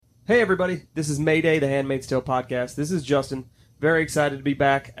Hey everybody, this is Mayday, the Handmaid's Tale podcast. This is Justin. Very excited to be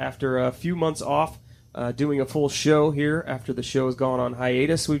back after a few months off, doing a full show here after the show has gone on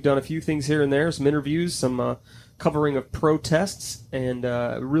hiatus. We've done a few things here and there, some interviews, some covering of protests, and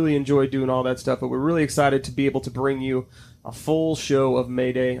really enjoyed doing all that stuff. But we're really excited to be able to bring you a full show of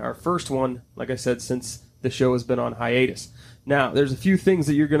Mayday, our first one, like I said, since the show has been on hiatus. Now, there's a few things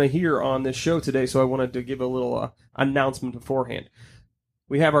that you're going to hear on this show today, so I wanted to give a little announcement beforehand.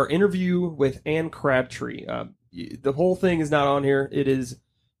 We have our interview with Anne Crabtree. The whole thing is not on here. It is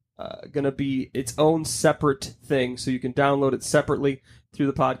going to be its own separate thing, so you can download it separately through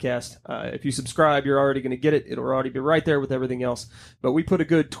the podcast. If you subscribe, you're already going to get it. It'll already be right there with everything else. But we put a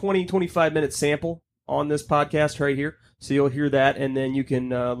good 20, 25-minute sample on this podcast right here, so you'll hear that, and then you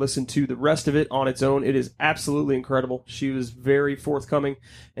can listen to the rest of it on its own. It is absolutely incredible. She was very forthcoming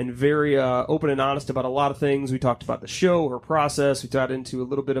and very open and honest about a lot of things. We talked about the show, her process. We got into a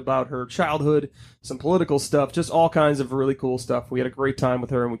little bit about her childhood, some political stuff, just all kinds of really cool stuff. We had a great time with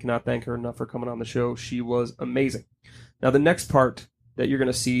her, and we cannot thank her enough for coming on the show. She was amazing. Now, the next part that you're going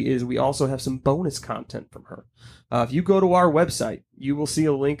to see is we also have some bonus content from her. If you go to our website, you will see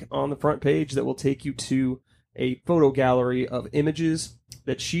a link on the front page that will take you to a photo gallery of images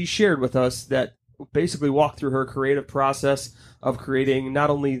that she shared with us that basically walk through her creative process of creating not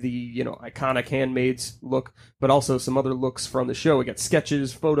only the iconic Handmaids look, but also some other looks from the show. We got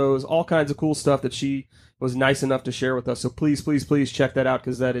sketches, photos, all kinds of cool stuff that she was nice enough to share with us. So please, please, please check that out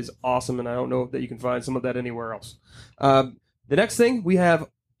because that is awesome, and I don't know that you can find some of that anywhere else. The next thing, we have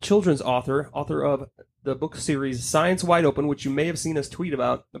children's author of the book series Science Wide Open, which you may have seen us tweet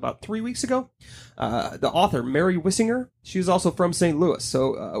about 3 weeks ago. The author, Mary Wissinger, she's also from St. Louis.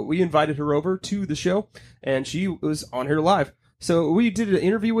 So we invited her over to the show, and she was on here live. So we did an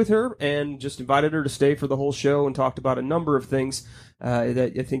interview with her and just invited her to stay for the whole show and talked about a number of things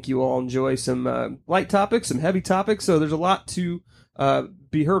that I think you all enjoy. Some light topics, some heavy topics. So there's a lot to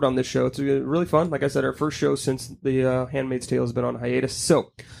be heard on this show. It's really fun. Like I said, our first show since the Handmaid's Tale has been on hiatus.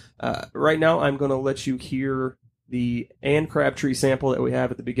 So right now I'm going to let you hear the Anne Crabtree sample that we have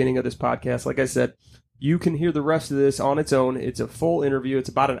at the beginning of this podcast. Like I said, you can hear the rest of this on its own. It's a full interview. It's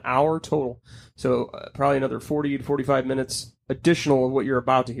about an hour total. So probably another 40 to 45 minutes additional of what you're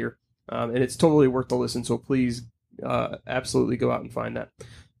about to hear. And it's totally worth the listen. So please absolutely go out and find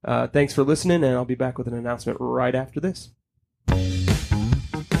that. Thanks for listening, and I'll be back with an announcement right after this.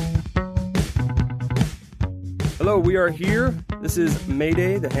 Hello, we are here. This is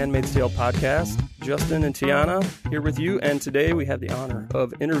Mayday, the Handmaid's Tale podcast. Justin and Tiana here with you, and today we have the honor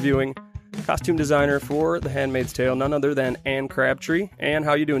of interviewing costume designer for The Handmaid's Tale, none other than Anne Crabtree. Anne, how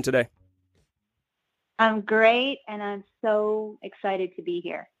are you doing today? I'm great, and I'm so excited to be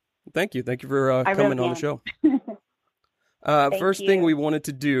here. Thank you. Thank you for coming on the show. First thing we wanted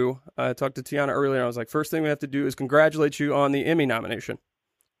to do, I talked to Tiana earlier, I was like, first thing we have to do is congratulate you on the Emmy nomination.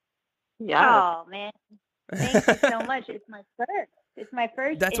 Yeah. Oh, man. Thank you so much. It's my first. It's my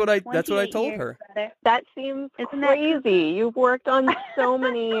first. That's what I told her. Brother. That seems crazy. You've worked on so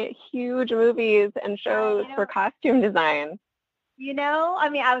many huge movies and shows for costume design.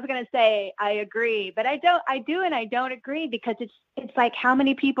 I was going to say I agree, but I do and I don't agree because it's like how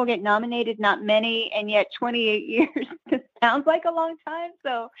many people get nominated? Not many, and yet 28 years just sounds like a long time.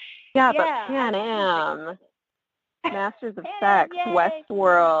 So yeah. But Pan Am, Masters of Sex, yay.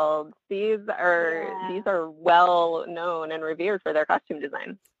 Westworld, these are well known and revered for their costume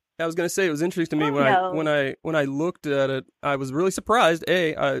design. I was going to say, it was interesting to me when I looked at it, I was really surprised.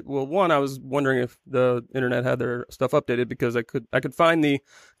 I was wondering if the internet had their stuff updated because I could find the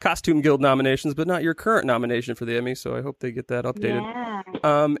Costume Guild nominations, but not your current nomination for the Emmy. So I hope they get that updated.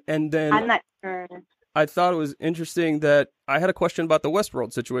 Yeah. And then I'm not sure. I thought it was interesting that I had a question about the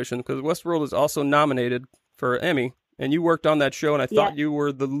Westworld situation because Westworld is also nominated for Emmy, and you worked on that show, and I thought you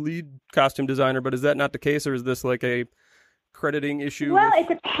were the lead costume designer, but is that not the case, or is this like a crediting issue? Well, it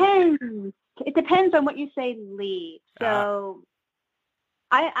depends. It depends on what you say lead. So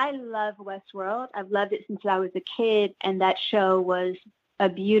I love Westworld. I've loved it since I was a kid, and that show was a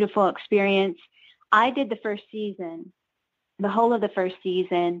beautiful experience. I did the first season, the whole of the first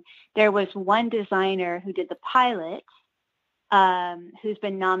season. There was one designer who did the pilot, who's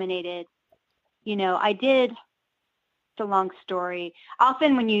been nominated. It's a long story.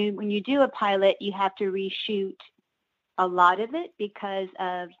 Often when you do a pilot, you have to reshoot a lot of it because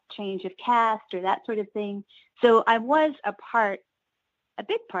of change of cast or that sort of thing. So I was a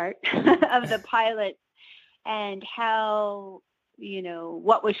big part of the pilot and how,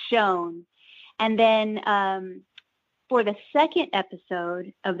 what was shown. And then for the second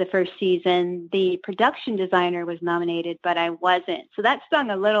episode of the first season, the production designer was nominated, but I wasn't. So that stung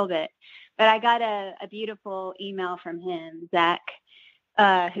a little bit. But I got a beautiful email from him, Zach,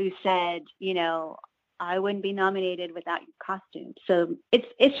 who said, you know, I wouldn't be nominated without your costume. So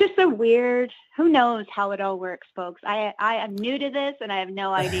it's just a weird, who knows how it all works, folks. I am new to this and I have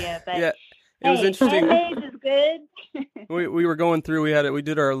no idea, but yeah, it was interesting. Handmaids is good. we were going through, we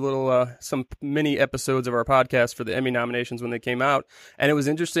did our little, some mini episodes of our podcast for the Emmy nominations when they came out. And it was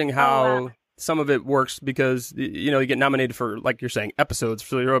interesting how some of it works because, you know, you get nominated for, like you're saying, episodes.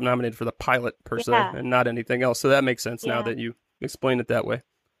 So you're nominated for the pilot per se and not anything else. So that makes sense now that you explain it that way.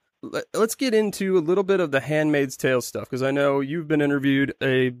 Let's get into a little bit of the Handmaid's Tale stuff, because I know you've been interviewed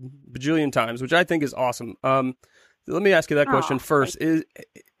a bajillion times, which I think is awesome. Let me ask you that question first.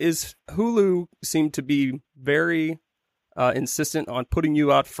 Is Hulu seemed to be very insistent on putting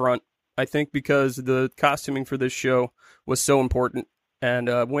you out front, I think because the costuming for this show was so important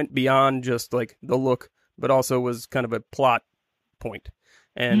and went beyond just like the look, but also was kind of a plot point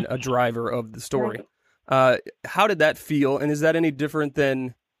and a driver of the story. How did that feel? And is that any different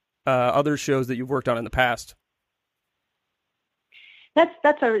than other shows that you've worked on in the past?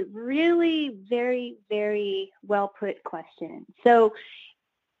 That's a really very, very well put question. So,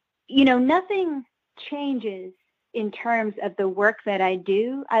 you know, nothing changes in terms of the work that I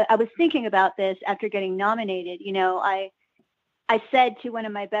do. I was thinking about this after getting nominated. You know, I said to one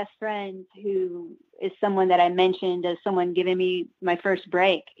of my best friends, who is someone that I mentioned as someone giving me my first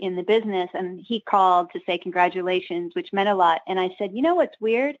break in the business, and he called to say congratulations, which meant a lot. And I said, you know what's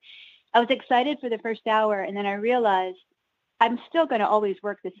weird? I was excited for the first hour, and then I realized I'm still going to always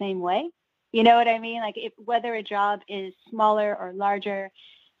work the same way. You know what I mean? Like, whether a job is smaller or larger,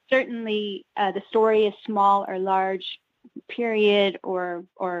 certainly the story is small or large, period, or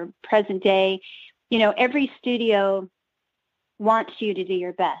present day. You know, every studio wants you to do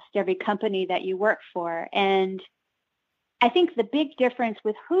your best, every company that you work for. And I think the big difference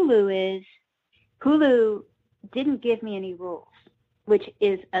with Hulu is Hulu didn't give me any rules, which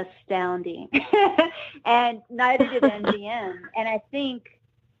is astounding. And neither did MGM. And I think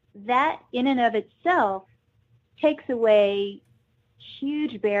that in and of itself takes away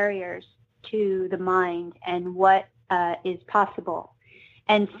huge barriers to the mind and what is possible.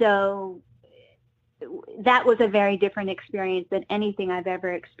 And so that was a very different experience than anything I've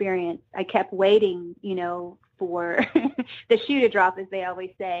ever experienced. I kept waiting, you know, for the shoe to drop, as they always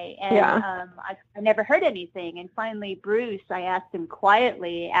say. And I never heard anything. And finally, Bruce, I asked him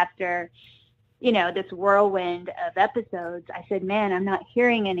quietly after, you know, this whirlwind of episodes, I said, man, I'm not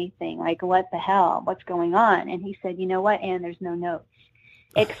hearing anything. Like, what the hell? What's going on? And he said, you know what, Anne, there's no notes.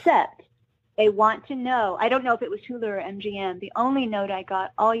 Except they want to know. I don't know if it was Hulu or MGM. The only note I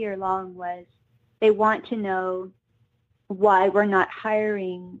got all year long was they want to know why we're not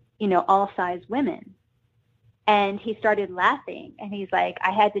hiring, you know, all size women. And he started laughing, and he's like,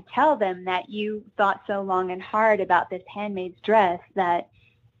 I had to tell them that you thought so long and hard about this handmaid's dress that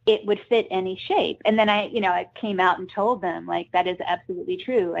it would fit any shape. And then I came out and told them, like, that is absolutely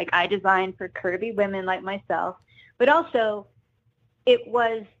true. Like, I designed for curvy women like myself, but also it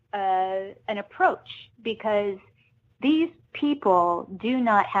was an approach, because these people do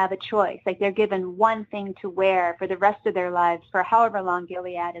not have a choice. Like, they're given one thing to wear for the rest of their lives for however long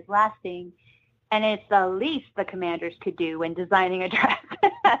Gilead is lasting. And it's the least the commanders could do when designing a dress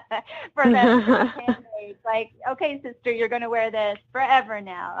for them. Handmaids. Like, okay, sister, you're going to wear this forever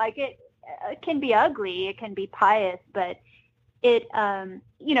now. Like, it can be ugly, it can be pious, but it,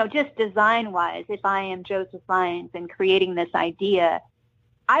 you know, just design-wise, if I am Joseph Lyons and creating this idea,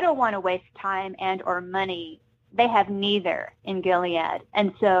 I don't want to waste time and or money. They have neither in Gilead.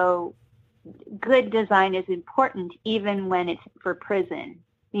 And so good design is important even when it's for prison.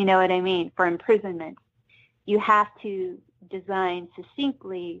 You know what I mean? For imprisonment, you have to design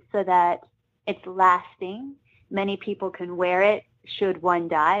succinctly so that it's lasting. Many people can wear it should one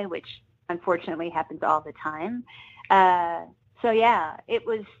die, which unfortunately happens all the time. So yeah,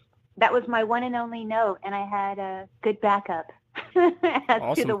 that was my one and only note, and I had a good backup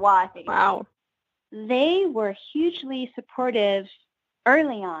as to the why. Wow. They were hugely supportive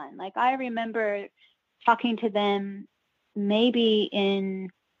early on. Like, I remember talking to them maybe in,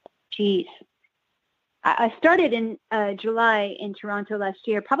 I started in July in Toronto last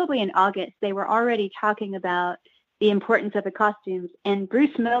year. Probably in August, they were already talking about the importance of the costumes. And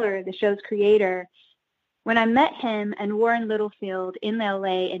Bruce Miller, the show's creator, when I met him and Warren Littlefield in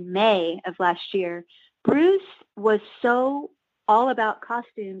LA in May of last year, Bruce was so all about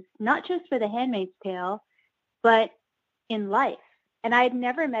costumes, not just for The Handmaid's Tale, but in life. And I had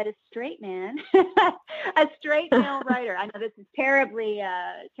never met a straight man, a straight male writer. I know this is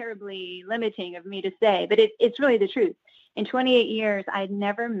terribly limiting of me to say, but it's really the truth. In 28 years, I had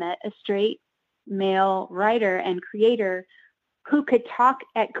never met a straight male writer and creator who could talk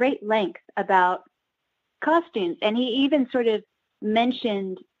at great length about costumes. And he even sort of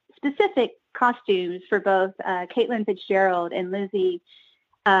mentioned specific costumes for both Caitlin Fitzgerald and Lizzie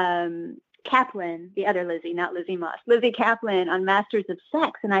Kaplan, the other Lizzie, not Lizzie Moss, Lizzie Kaplan on Masters of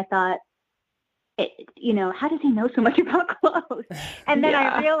Sex. And I thought, how does he know so much about clothes? And then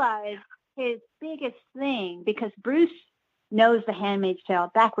I realized his biggest thing, because Bruce knows The Handmaid's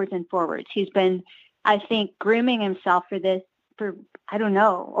Tale backwards and forwards. He's been, I think, grooming himself for this for, I don't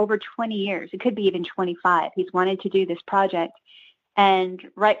know, over 20 years. It could be even 25. He's wanted to do this project, and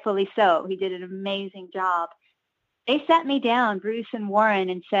rightfully so. He did an amazing job. They sat me down, Bruce and Warren,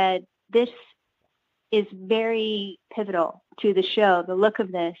 and said, this is very pivotal to the show, the look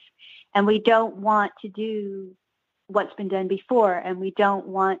of this, and we don't want to do what's been done before, and we don't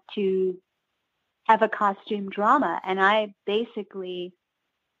want to have a costume drama. And I basically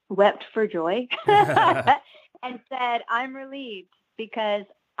wept for joy and said, I'm relieved, because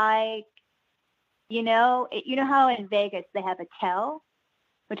you know how in Vegas they have a tell,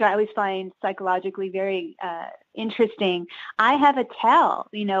 which I always find psychologically very interesting. I have a tell,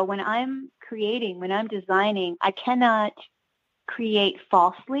 when I'm creating, when I'm designing, I cannot create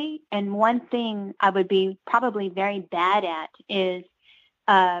falsely. And one thing I would be probably very bad at is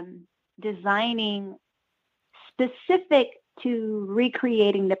designing specific to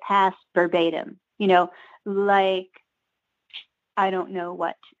recreating the past verbatim, like, I don't know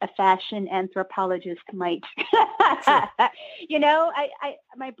what a fashion anthropologist might, sure.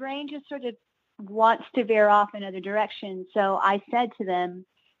 My brain just sort of wants to veer off in other directions. So I said to them,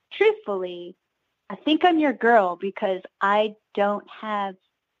 truthfully, I think I'm your girl, because I don't have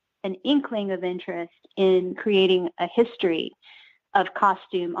an inkling of interest in creating a history of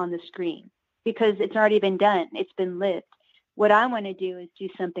costume on the screen, because it's already been done. It's been lived. What I want to do is do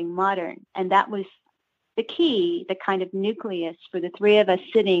something modern. And that was the key, the kind of nucleus for the three of us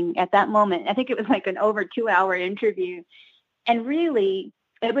sitting at that moment. I think it was like an over 2-hour interview. And really,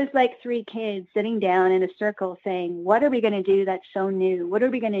 it was like three kids sitting down in a circle saying, what are we going to do that's so new? What are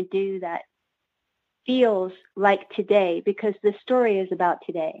we going to do that feels like today? Because the story is about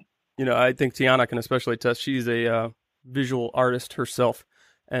today. I think Tiana can especially attest. She's a visual artist herself.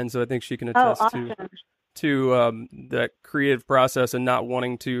 And so I think she can attest to that creative process and not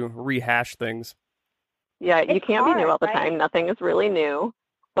wanting to rehash things. Yeah, you can't be new all the time. Nothing is really new.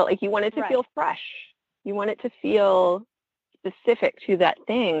 But you want it to feel fresh. You want it to feel specific to that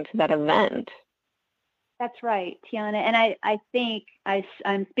thing, to that event. That's right, Tiana. And I think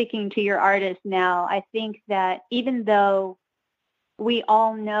I'm speaking to your artist now. I think that even though we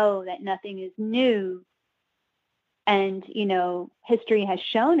all know that nothing is new, and, history has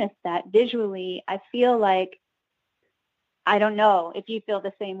shown us that visually, I feel like, I don't know if you feel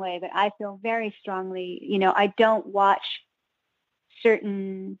the same way, but I feel very strongly, I don't watch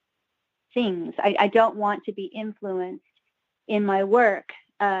certain things. I don't want to be influenced in my work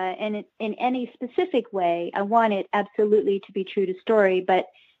and in any specific way. I want it absolutely to be true to story. But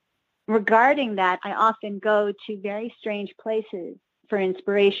regarding that, I often go to very strange places for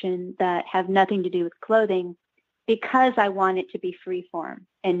inspiration that have nothing to do with clothing, because I want it to be freeform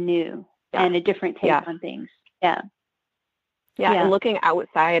and new and a different take on things. Yeah, and looking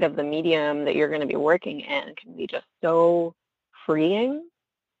outside of the medium that you're going to be working in can be just so freeing.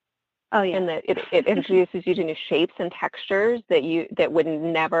 Oh yeah, and that it introduces you to new shapes and textures that would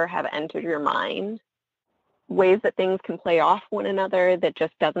never have entered your mind. Ways that things can play off one another that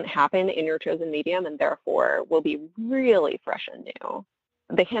just doesn't happen in your chosen medium, and therefore will be really fresh and new.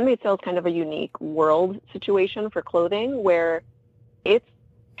 The Handmaid's Tale is kind of a unique world situation for clothing, where it's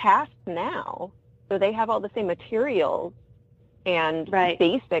past now, so they have all the same materials and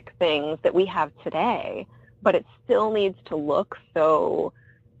basic things that we have today, but it still needs to look so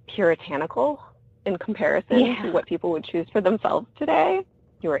puritanical in comparison to what people would choose for themselves today.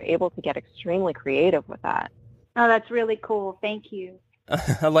 You were able to get extremely creative with that. Oh, that's really cool. Thank you.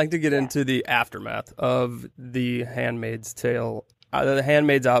 I'd like to get into the aftermath of the Handmaid's Tale, the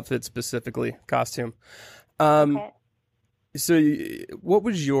Handmaid's outfit specifically, costume. So what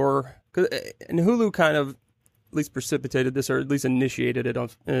was and Hulu kind of at least precipitated this, or at least initiated it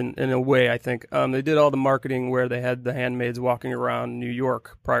in a way, I think. They did all the marketing where they had the handmaids walking around New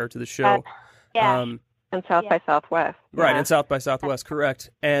York prior to the show. And South by Southwest. Right, and South by Southwest, correct.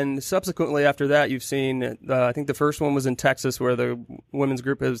 And subsequently after that, you've seen, I think the first one was in Texas, where the women's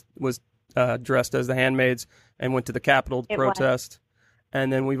group was dressed as the handmaids and went to the Capitol to protest.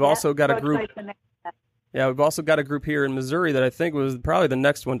 And then we've also got a group. Yeah, we've also got a group here in Missouri that I think was probably the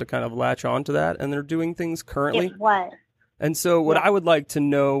next one to kind of latch on to that, and they're doing things currently. It was. And so what I would like to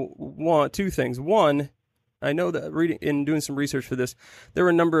know, two things. One, I know that doing some research for this, there were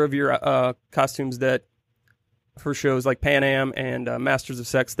a number of your costumes that, for shows like Pan Am and Masters of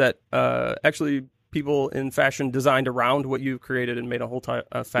Sex, that actually people in fashion designed around what you've created and made a whole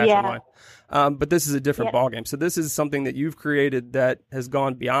fashion line. But this is a different ballgame. So this is something that you've created that has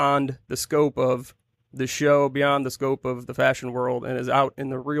gone beyond the scope of the show, beyond the scope of the fashion world, and is out in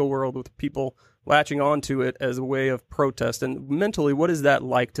the real world with people latching onto it as a way of protest. And mentally, what is that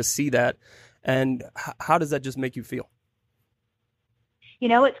like to see that? And how does that just make you feel? You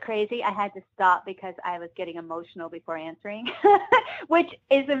know, it's crazy. I had to stop because I was getting emotional before answering, which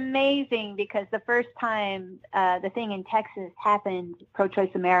is amazing because the first time the thing in Texas happened,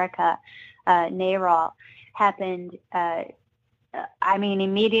 Pro-Choice America, NARAL, happened,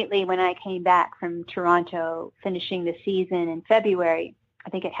 immediately when I came back from Toronto, finishing the season in February, I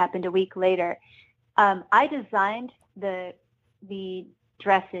think it happened a week later, I designed the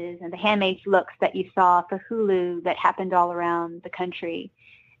dresses and the handmade looks that you saw for Hulu that happened all around the country.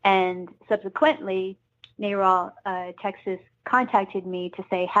 And subsequently, NARAL Texas contacted me to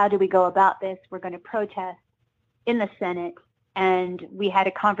say, how do we go about this? We're going to protest in the Senate. And we had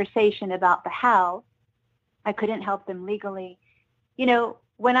a conversation about the how. I couldn't help them legally. You know,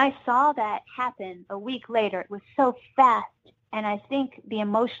 when I saw that happen a week later, it was so fast. And I think the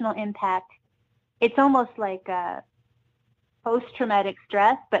emotional impact, it's almost like post-traumatic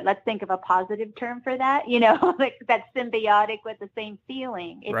stress, but let's think of a positive term for that, you know, like that's symbiotic with the same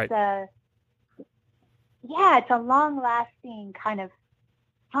feeling. It's it's a long-lasting kind of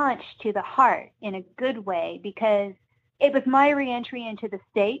punch to the heart in a good way, because it was my reentry into the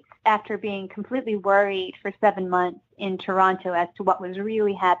States after being completely worried for 7 months in Toronto as to what was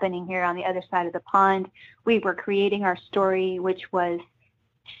really happening here on the other side of the pond. We were creating our story, which was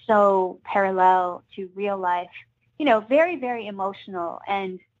so parallel to real life. You know, very, very emotional.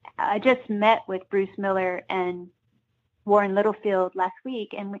 And I just met with Bruce Miller and Warren Littlefield last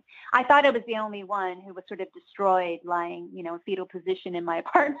week, and I thought I was the only one who was sort of destroyed, lying, you know, in fetal position in my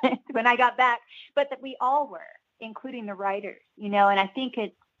apartment when I got back, but that we all were, including the writers, you know. And I think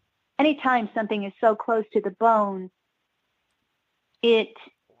it's anytime something is so close to the bone, it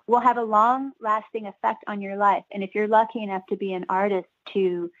will have a long-lasting effect on your life. And if you're lucky enough to be an artist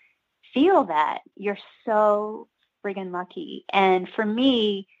to feel that, you're so friggin' lucky. And for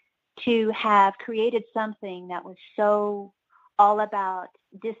me to have created something that was so all about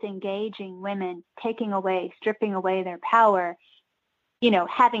disengaging women, taking away, stripping away their power, you know,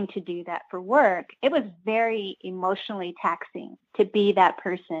 having to do that for work, it was very emotionally taxing to be that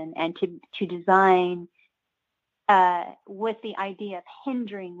person and to design with the idea of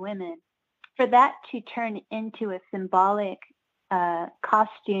hindering women. For that to turn into a symbolic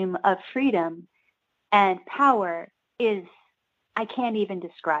costume of freedom and power is, I can't even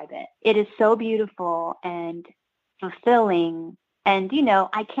describe it. It is so beautiful and fulfilling. And, you know,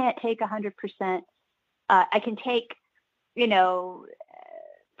 I can't take 100%. I can take, you know,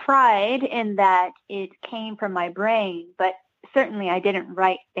 pride in that it came from my brain, but certainly I didn't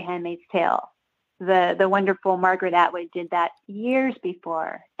write The Handmaid's Tale. The wonderful Margaret Atwood did that years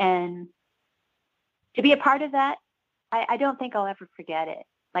before. And to be a part of that, I don't think I'll ever forget it.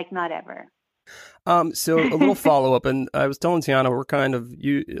 Like, not ever. So a little follow-up, and I was telling Tiana, we're kind of,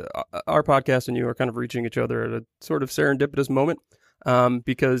 our podcast and you are kind of reaching each other at a sort of serendipitous moment,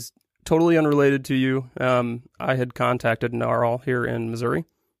 because totally unrelated to you, I had contacted NARAL here in Missouri,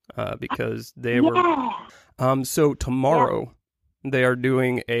 because they were, so tomorrow they are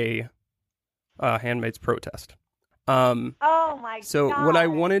doing a Handmaid's protest. Oh my God. So what I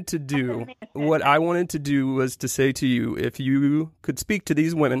wanted to do was to say to you, if you could speak to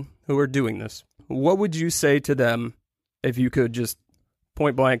these women who are doing this, what would you say to them if you could just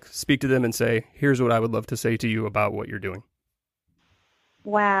point blank speak to them and say, here's what I would love to say to you about what you're doing?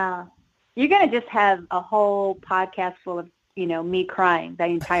 Wow. You're going to just have a whole podcast full of, you know, me crying the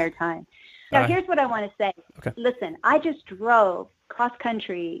entire time. Now, here's what I want to say. Okay. Listen, I just drove cross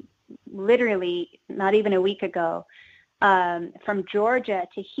country, literally not even a week ago, from Georgia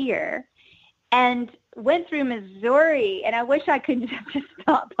to here, and went through Missouri, and I wish I could just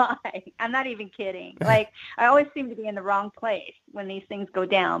stop by. I'm not even kidding. Like, I always seem to be in the wrong place when these things go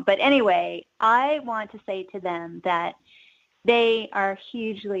down. But anyway, I want to say to them that they are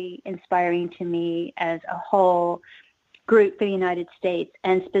hugely inspiring to me as a whole group for the United States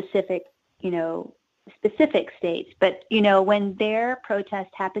and specific states. But, you know, when their protest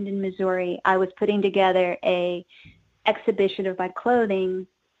happened in Missouri, I was putting together a exhibition of my clothing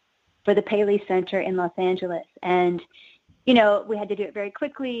for the Paley Center in Los Angeles. And, you know, we had to do it very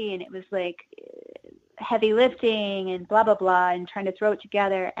quickly, and it was like heavy lifting and blah, blah, blah, and trying to throw it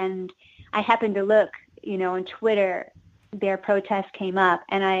together. And I happened to look, you know, on Twitter, their protest came up,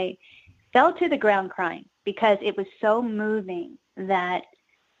 and I fell to the ground crying because it was so moving that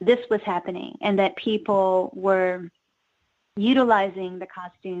this was happening and that people were utilizing the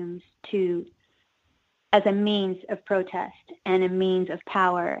costumes as a means of protest and a means of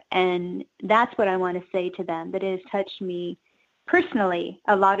power. And that's what I want to say to them, that it has touched me personally,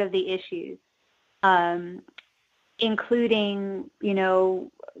 a lot of the issues, including, you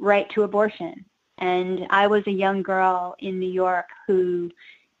know, right to abortion. And I was a young girl in New York who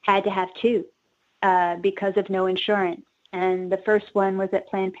had to have two because of no insurance. And the first one was at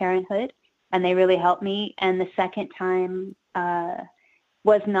Planned Parenthood, and they really helped me. And the second time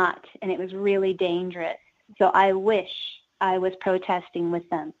was not, and it was really dangerous. So I wish I was protesting with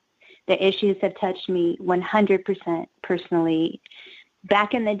them. The issues have touched me 100% personally,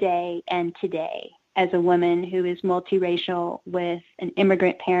 back in the day and today, as a woman who is multiracial with an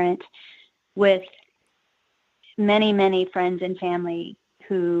immigrant parent, with many, many friends and family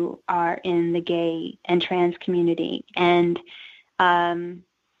who are in the gay and trans community. And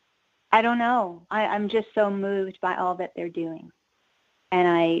I don't know. I'm just so moved by all that they're doing. And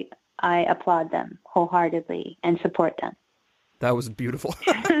I applaud them wholeheartedly and support them. That was beautiful.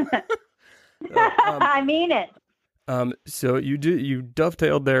 I mean it. So you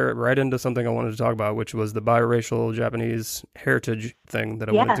dovetailed there right into something I wanted to talk about, which was the biracial Japanese heritage thing that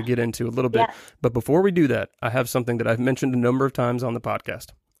I wanted to get into a little bit. Yeah. But before we do that, I have something that I've mentioned a number of times on the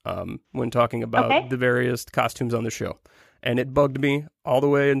podcast when talking about the various costumes on the show. And it bugged me all the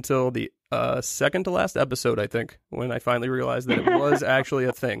way until the second to last episode, I think, when I finally realized that it was actually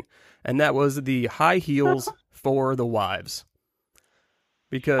a thing. And that was the high heels for the wives.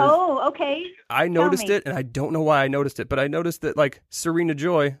 Because I noticed it, and I don't know why I noticed it, but I noticed that, like, Serena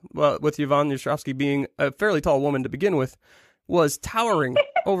Joy, well, with Yvonne Yashrovsky being a fairly tall woman to begin with, was towering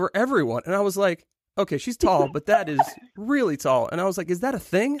over everyone. And I was like, okay, she's tall, but that is really tall. And I was like, is that a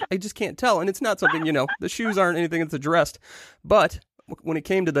thing? I just can't tell. And it's not something, you know, the shoes aren't anything that's addressed. But when it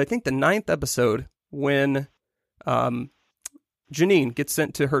came to, I think, the 9th episode, when Janine gets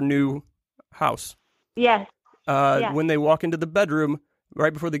sent to her new house. Yes. When they walk into the bedroom,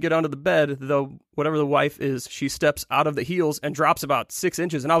 right before they get onto the bed, whatever the wife is, she steps out of the heels and drops about 6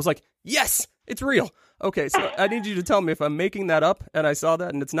 inches. And I was like, yes, it's real. Okay, so I need you to tell me if I'm making that up and I saw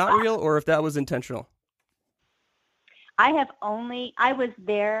that and it's not real, or if that was intentional. I was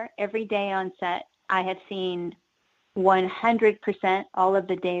there every day on set. I have seen 100% all of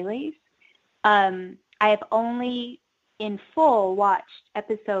the dailies. I have only in full watched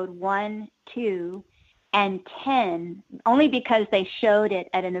episode 1, 2, and 10, only because they showed it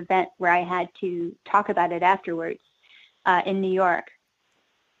at an event where I had to talk about it afterwards in New York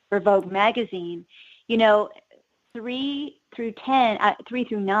for Vogue magazine. You know, 3 through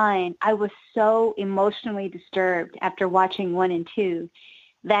 9, I was so emotionally disturbed after watching 1 and 2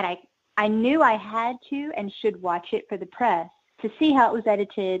 that I knew I had to and should watch it for the press to see how it was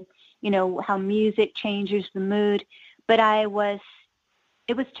edited, you know, how music changes the mood. But it was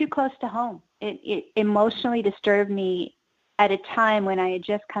too close to home. It emotionally disturbed me at a time when I had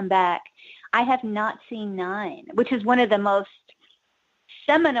just come back. I have not seen 9, which is one of the most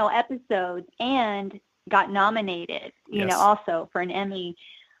seminal episodes and got nominated, you know, also for an Emmy.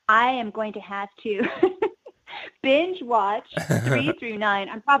 I am going to have to binge watch 3 through 9.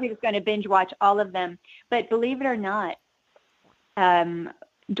 I'm probably just going to binge watch all of them. But believe it or not,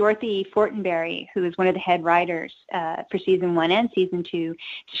 Dorothy Fortenberry, who is one of the head writers for season 1 and season 2,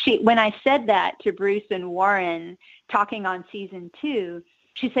 when I said that to Bruce and Warren talking on season 2,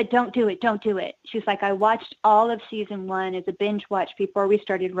 she said, don't do it. She's like, I watched all of season 1 as a binge watch before we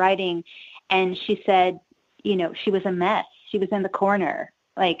started writing. And she said, you know, she was a mess. She was in the corner,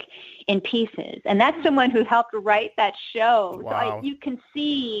 like in pieces. And that's someone who helped write that show. Wow. So you can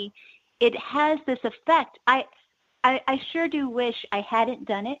see it has this effect. I sure do wish I hadn't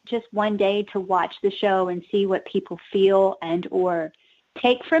done it just one day to watch the show and see what people feel and or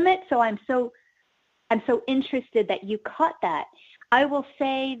take from it. So I'm so interested that you caught that. I will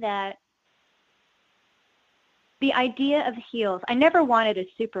say that the idea of heels, I never wanted a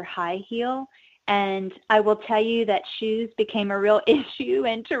super high heel. And I will tell you that shoes became a real issue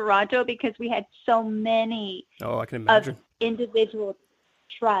in Toronto because we had so many I can imagine. Of individual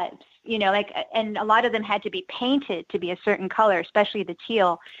tribes, you know, like, and a lot of them had to be painted to be a certain color, especially the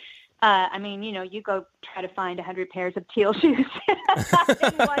teal. I mean, you know, you go try to find 100 pairs of teal shoes in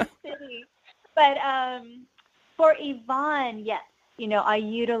one city. But For Yvonne, yes. I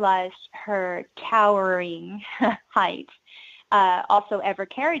utilized her towering height. Also, Ever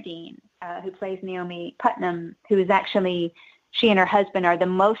Carradine, who plays Naomi Putnam, who is actually, she and her husband are the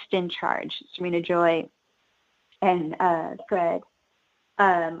most in charge. Serena Joy and Fred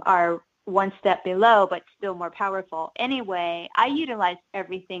are one step below, but still more powerful. Anyway, I utilized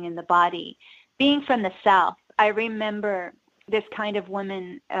everything in the body. Being from the South, I remember this kind of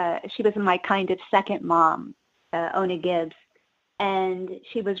woman. She was my kind of second mom, Ona Gibbs. And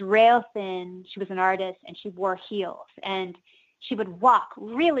she was rail thin. She was an artist, and she wore heels. And she would walk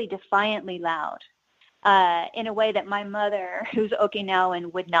really defiantly loud in a way that my mother, who's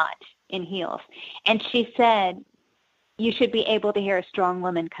Okinawan, would not in heels. And she said, you should be able to hear a strong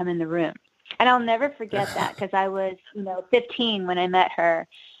woman come in the room. And I'll never forget that because I was, 15 when I met her.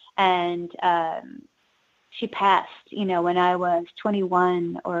 And she passed, when I was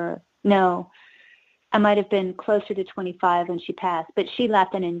 21 or no. I might have been closer to 25 when she passed, but she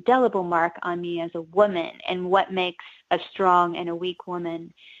left an indelible mark on me as a woman and what makes a strong and a weak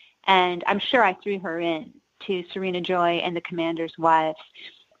woman. And I'm sure I threw her in to Serena Joy and the Commander's Wives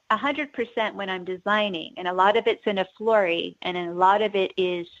 100% when I'm designing. And a lot of it's in a flurry, and a lot of it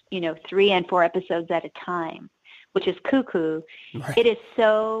is, 3 and 4 episodes at a time, which is cuckoo. Right. It is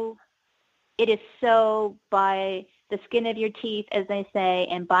so by the skin of your teeth, as they say,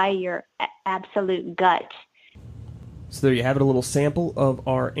 and by your absolute gut. So there you have it, a little sample of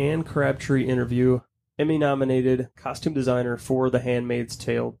our Anne Crabtree interview, Emmy-nominated costume designer for The Handmaid's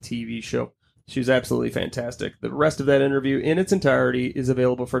Tale TV show. She was absolutely fantastic. The rest of that interview in its entirety is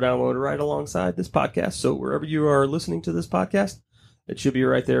available for download right alongside this podcast. So wherever you are listening to this podcast, it should be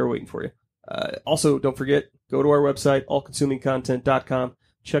right there waiting for you. Also, don't forget, go to our website, allconsumingcontent.com.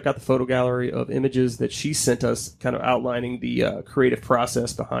 Check out the photo gallery of images that she sent us, kind of outlining the creative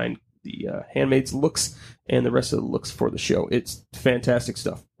process behind the Handmaid's looks and the rest of the looks for the show. It's fantastic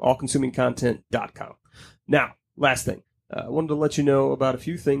stuff. Allconsumingcontent.com. Now, last thing. I wanted to let you know about a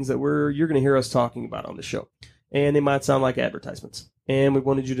few things that you're going to hear us talking about on the show. And they might sound like advertisements. And we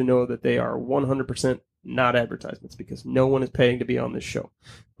wanted you to know that they are 100% not advertisements because no one is paying to be on this show.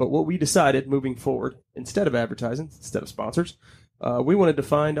 But what we decided moving forward, instead of advertising, instead of sponsors, we wanted to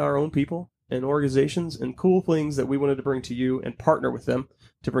find our own people and organizations and cool things that we wanted to bring to you and partner with them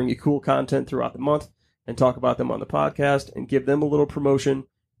to bring you cool content throughout the month and talk about them on the podcast and give them a little promotion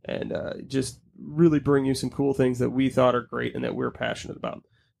and just really bring you some cool things that we thought are great and that we're passionate about.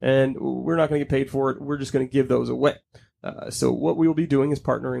 And we're not going to get paid for it. We're just going to give those away. So what we will be doing is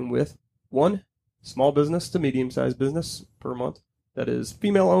partnering with one small business to medium-sized business per month that is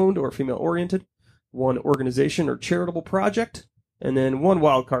female-owned or female-oriented, one organization or charitable project, and then one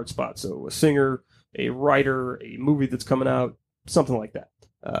wild card spot. So a singer, a writer, a movie that's coming out, something like that.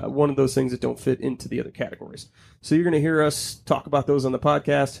 One of those things that don't fit into the other categories. So you're going to hear us talk about those on the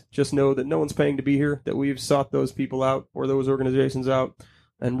podcast. Just know that no one's paying to be here, that we've sought those people out or those organizations out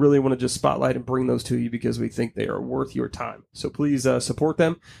and really want to just spotlight and bring those to you because we think they are worth your time. So please support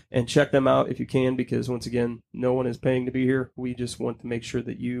them and check them out if you can because, once again, no one is paying to be here. We just want to make sure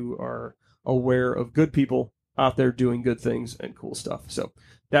that you are aware of good people out there doing good things and cool stuff. So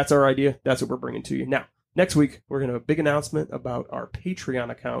that's our idea. That's what we're bringing to you. Now, next week, we're going to have a big announcement about our Patreon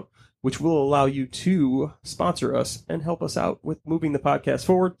account, which will allow you to sponsor us and help us out with moving the podcast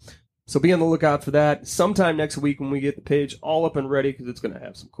forward. So be on the lookout for that sometime next week when we get the page all up and ready because it's going to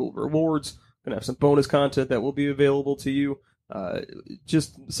have some cool rewards, going to have some bonus content that will be available to you.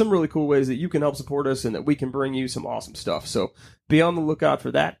 Just some really cool ways that you can help support us and that we can bring you some awesome stuff. So be on the lookout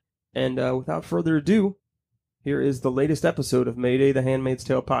for that. And without further ado, here is the latest episode of Mayday, the Handmaid's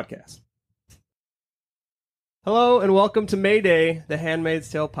Tale podcast. Hello and welcome to Mayday, the Handmaid's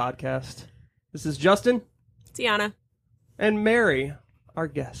Tale podcast. This is Justin. Tiana. And Mary, our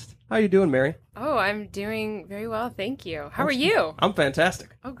guest. How you doing, Mary? Oh, I'm doing very well, thank you. How are you? I'm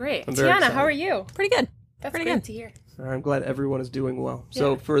fantastic. Oh, great. I'm Tiana, how are you? Pretty good. That's pretty great good to hear. I'm glad everyone is doing well. Yeah.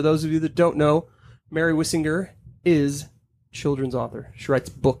 So for those of you that don't know, Mary Wissinger is children's author. She writes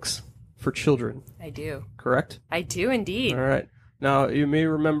books for children. I do. Correct? I do indeed. All right. Now, you may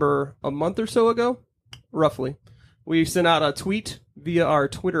remember a month or so ago, roughly, we sent out a tweet via our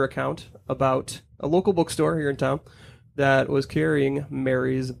Twitter account about a local bookstore here in town that was carrying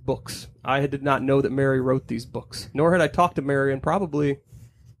Mary's books. I did not know that Mary wrote these books, nor had I talked to Mary in probably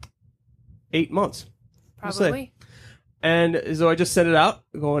 8 months. Probably. And so I just sent it out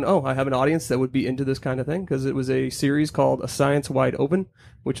going, oh, I have an audience that would be into this kind of thing because it was a series called A Science Wide Open,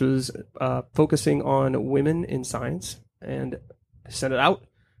 which was focusing on women in science. And I sent it out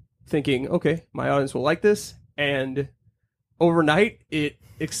thinking, okay, my audience will like this. And overnight it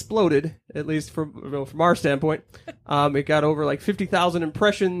exploded, at least from our standpoint. It got over like 50,000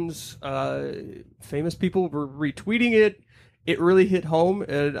 impressions. Famous people were retweeting it. It really hit home,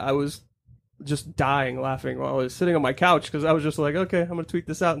 and I was just dying laughing while I was sitting on my couch because I was just like, okay, I'm going to tweet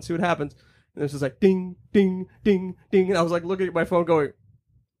this out and see what happens. And this was like ding, ding, ding, ding. And I was like looking at my phone going,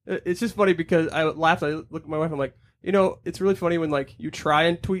 it's just funny because I laughed. I looked at my wife. I'm like, it's really funny when like you try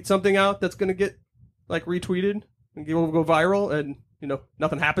and tweet something out that's going to get like retweeted and go viral and,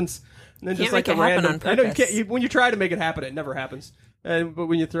 nothing happens. And then just like a random, I know you can't, when you try to make it happen, it never happens. But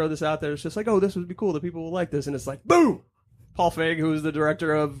when you throw this out there, it's just like, oh, this would be cool. The people will like this. And it's like, boom! Paul Feig, who is the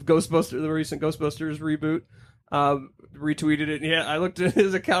director of Ghostbusters, the recent Ghostbusters reboot, retweeted it. And yeah, I looked at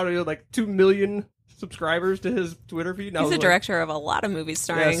his account, and he had like 2 million subscribers to his Twitter feed. He's the director of a lot of movies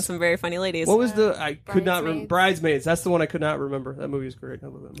starring some very funny ladies. What was I could not remember. Bridesmaids. That's the one I could not remember. That movie is great. I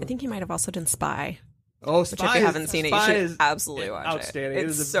love that movie. I think he might have also done Spy. Oh, Spy! Which if you haven't seen it, you should absolutely watch it. Outstanding.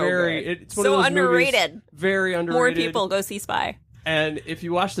 It's so great. It's one so of those underrated. Movies, very underrated. More people go see Spy. And if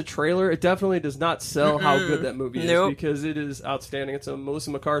you watch the trailer, it definitely does not sell how good that movie is because it is outstanding. It's a Melissa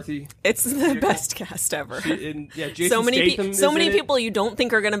McCarthy. It's the best cast ever. Jason so many Statham so many people you don't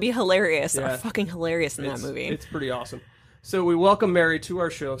think are going to be hilarious are fucking hilarious in that movie. It's pretty awesome. So we welcome Mary to our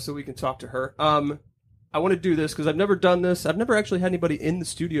show so we can talk to her. I want to do this because I've never done this. I've never actually had anybody in the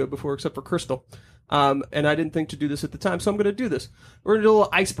studio before except for Crystal. And I didn't think to do this at the time, so I'm going to do this. We're going to do a little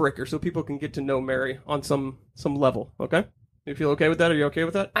icebreaker so people can get to know Mary on some level, okay? You feel okay with that? Are you okay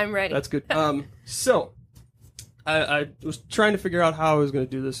with that? I'm ready. That's good. So, I was trying to figure out how I was going to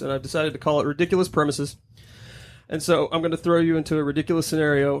do this, and I've decided to call it Ridiculous Premises. And so, I'm going to throw you into a ridiculous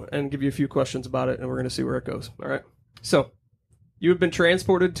scenario and give you a few questions about it, and we're going to see where it goes. All right? So, you have been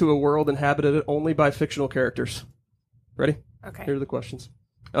transported to a world inhabited only by fictional characters. Ready? Okay. Here are the questions.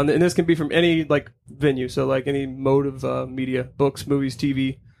 And this can be from any, venue, so, any mode of media, books, movies,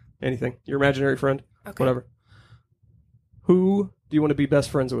 TV, anything. Your imaginary friend, whatever. Who do you want to be best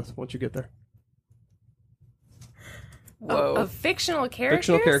friends with once you get there? Whoa. Of fictional characters?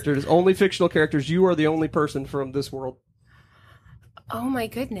 Fictional characters. Only fictional characters. You are the only person from this world. Oh, my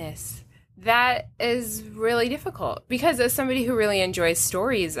goodness. That is really difficult. Because as somebody who really enjoys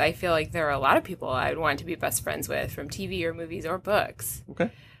stories, I feel like there are a lot of people I would want to be best friends with from TV or movies or books. Okay.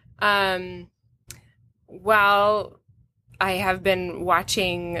 Well, I have been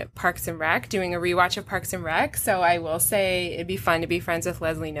watching Parks and Rec, doing a rewatch of Parks and Rec, so I will say it'd be fun to be friends with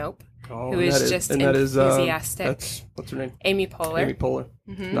Leslie Knope, who is just enthusiastic. What's her name? Amy Poehler. Amy Poehler.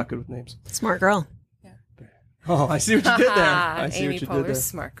 Mm-hmm. Not good with names. Smart girl. Yeah. Oh, I see what you did there. I see Amy what you Poehler's did there.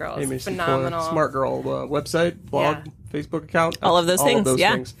 Smart Girl. Amy Phenomenal. Smart Girl website, blog, Facebook account. All of those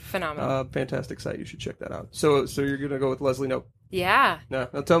things. Phenomenal. Fantastic site. You should check that out. So you're going to go with Leslie Knope. Yeah. Now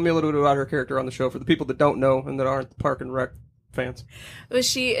tell me a little bit about her character on the show for the people that don't know and that aren't the Park and Rec fans. Well,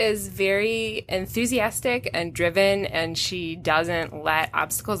 she is very enthusiastic and driven, and she doesn't let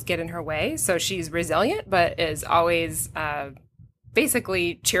obstacles get in her way. So she's resilient, but is always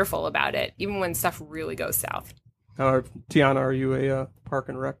basically cheerful about it, even when stuff really goes south. Tiana, are you a Park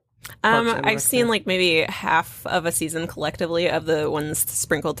and Rec? I've seen maybe half of a season collectively of the ones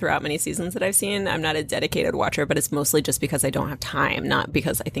sprinkled throughout many seasons that I've seen. I'm not a dedicated watcher, but it's mostly just because I don't have time, not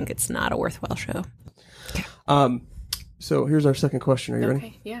because I think it's not a worthwhile show. Okay. So here's our second question. Are you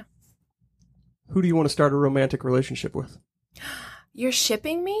ready? Yeah. Who do you want to start a romantic relationship with? You're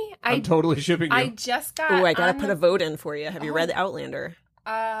shipping me? I'm totally shipping you. I just got... Oh, I got to put a vote in for you. Have you read Outlander?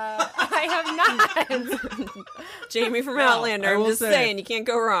 I have not. Jamie from Outlander. I'm just saying, you can't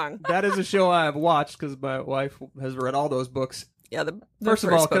go wrong. That is a show I have watched because my wife has read all those books. Yeah. First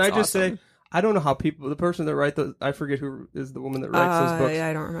of all, can I just say, I don't know how the person that write I forget who is the woman that writes those books.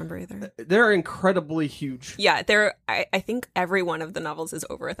 I don't remember either. They're incredibly huge. Yeah, I think every one of the novels is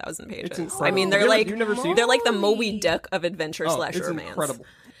over 1,000 pages. It's incredible. I mean, they're you've never seen they're like the Moby Dick of adventure / it's romance. Incredible.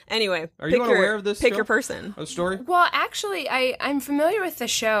 Anyway, are you unaware of this? Pick your person. A story? Well, actually, I'm familiar with the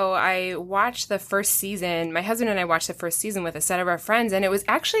show. I watched the first season. My husband and I watched the first season with a set of our friends, and it was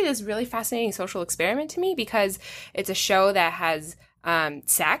actually this really fascinating social experiment to me because it's a show that has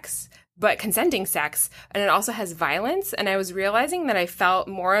sex, but consenting sex, and it also has violence. And I was realizing that I felt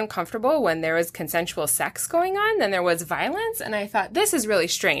more uncomfortable when there was consensual sex going on than there was violence. And I thought, this is really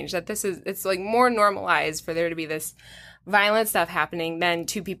strange that it's more normalized for there to be this violent stuff happening than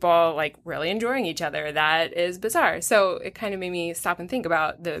two people really enjoying each other. That is bizarre. So it kind of made me stop and think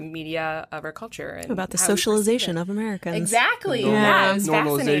about the media of our culture and about the socialization of Americans. Exactly. Yeah. It was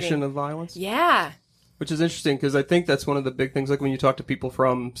normalization of violence. Yeah. Which is interesting because I think that's one of the big things. Like when you talk to people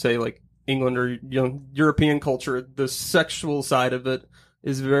from, say, England or European culture, the sexual side of it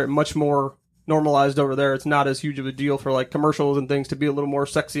is very much more normalized over there. It's not as huge of a deal for like commercials and things to be a little more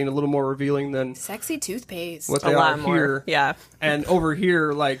sexy and a little more revealing than Sexy toothpaste. what A they are lot more. here. Yeah. And over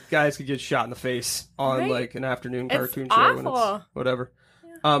here, like guys could get shot in the face on Right. like an afternoon It's cartoon show and awful. it's whatever.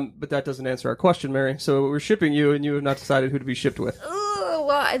 But that doesn't answer our question, Mary. So we're shipping you, and you have not decided who to be shipped with. Ooh,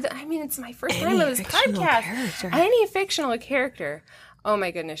 well, I mean, it's my first time Any on this fictional podcast. character. Any fictional character. Oh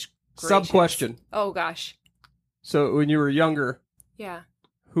my goodness. Sub question. Oh gosh. So when you were younger, Yeah.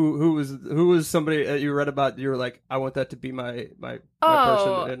 who was somebody that you read about? You were like, I want that to be my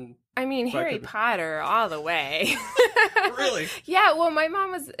Oh. person. And I mean, So I Harry could- Potter all the way. really, Yeah, well, my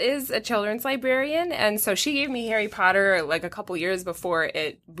mom is a children's librarian, and so she gave me Harry Potter like a couple years before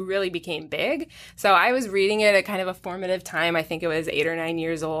it really became big. So I was reading it at kind of a formative time. I think it was 8 or 9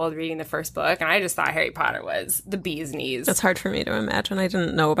 years old, reading the first book, and I just thought Harry Potter was the bee's knees. That's hard for me to imagine. I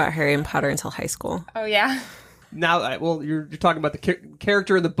didn't know about Harry and Potter until high school. Oh yeah. now well, you're talking about the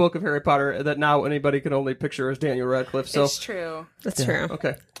character in the book of Harry Potter that now anybody can only picture as Daniel Radcliffe. So It's true. That's true.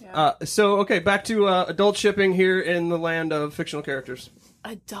 okay, back to adult shipping here in the land of fictional characters.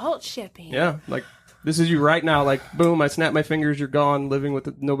 Adult shipping. Yeah, like this is you right now. Like boom, I snap my fingers, you're gone, living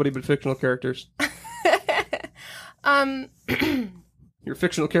with nobody but fictional characters. Your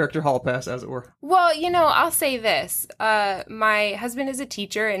fictional character hall pass, as it were. Well, I'll say this. My husband is a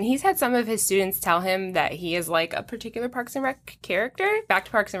teacher, and he's had some of his students tell him that he is like a particular Parks and Rec character, back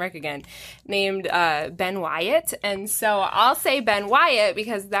to Parks and Rec again, named Ben Wyatt. And so I'll say Ben Wyatt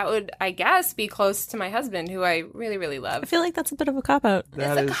because that would, I guess, be close to my husband, who I really, really I love. feel like that's a bit of a cop-out.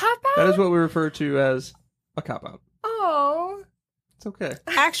 That It's a cop-out? That is what we refer to as a cop out. Oh. It's okay.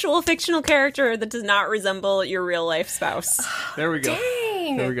 Actual fictional character that does not resemble your real-life spouse. There we go.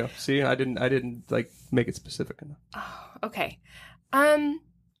 Dang. There we go. See, I didn't like make it specific enough. Oh, okay. Who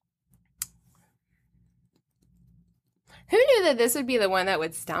knew that this would be the one that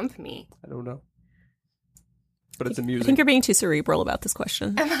would stump me? I don't know, but it's I amusing. think you're being too cerebral about this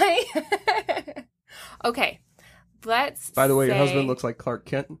question. Am I? Okay. Let's By the way, your say- husband looks like Clark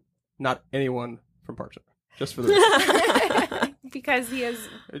Kent, not anyone from Parks and Rec. Just for the because he has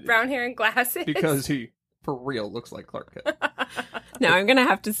brown hair and glasses. because he for real looks like Clark Kent. Now I'm gonna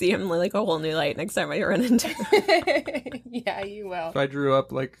have to see him in like a whole new light next time I run into him. Yeah, you will. If I drew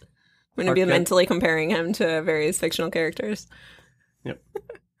up like I'm gonna be Clark Kent. mentally comparing him to various fictional characters.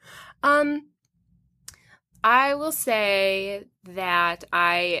 I will say that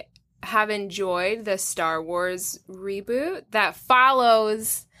I have enjoyed the Star Wars reboot that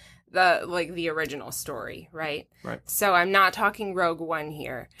follows the original story, right? Right. So I'm not talking Rogue One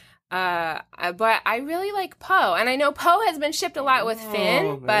here. But I really like Poe, and I know Poe has been shipped a lot with Oh, Finn, there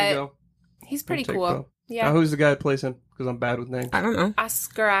you but go. he's pretty Take cool. Poe. Yeah. Now, who's the guy that plays him? Because I'm bad with names. I don't know.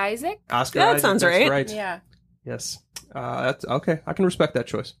 Oscar Isaac. Oscar Yeah, that Isaac, sounds that's right. Yeah. Yes. That's okay. I can respect that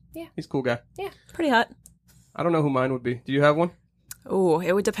choice. Yeah. He's a cool guy. Pretty hot. I don't know who mine would be. Do you have one? Oh,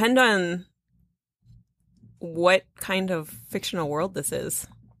 it would depend on what kind of fictional world this is.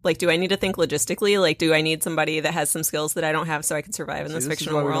 Like, do I need to think logistically? Like, do I need somebody that has some skills that I don't have so I can survive in See, this is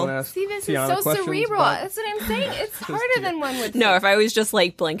fictional why we world? don't ask See, this Tiana is so questions cerebral. about- That's what I'm saying. It's harder than one would No, think. if I was just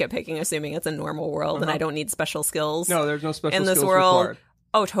like blanket picking, assuming it's a normal world and I don't need special skills. No, there's no special in this skills world. required.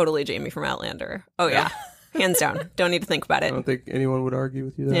 Oh, totally Jamie from Outlander. Oh, yeah. Hands down. Don't need to think about I it. don't think anyone would argue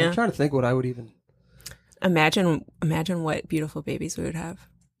with you there. Yeah. I'm trying to think what I would even. Imagine what beautiful babies we would have.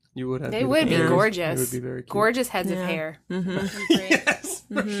 You would have. They would be beautiful babies. gorgeous. They would be very cute. Gorgeous heads of Yeah. hair. hmm Yes,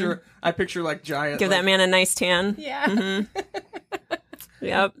 for sure. I picture like giant. Give that man a nice tan. Yeah.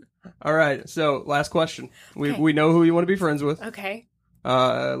 Yep. All right. So last question. Okay. We know who you want to be friends with. Okay.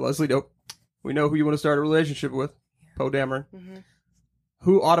 Leslie Dope. We know who you want to start a relationship with. Poe Dameron. Mhm.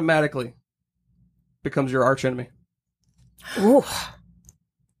 Who automatically becomes your archenemy? Ooh.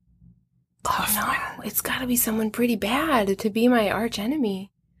 Oh no, it's got to be someone pretty bad to be my arch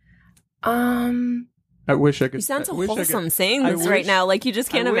enemy. I wish I could. You sound so I wish I could- wholesome saying I this right wish- now. Like you just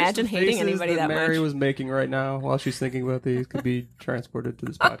can't I wish imagine the hating faces anybody that Mary much. was making right now while she's thinking about these could be transported to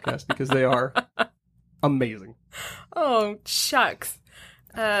this podcast because they are amazing. Oh shucks.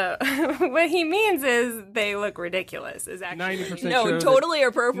 What he means is they look ridiculous. Is actually 90% No, sure totally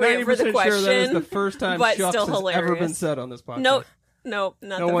appropriate for the 90% question. sure that is the first time but shucks still has ever been hilarious. said on this podcast. No,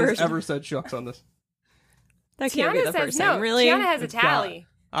 not no the one's first. ever said shucks on this. That can't be Tiana the says first no. time, really. Tiana has a It's got- tally.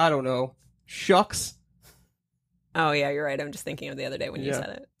 I don't know. Shucks. Oh yeah, you're right. I'm just thinking of the other day when you Yeah. said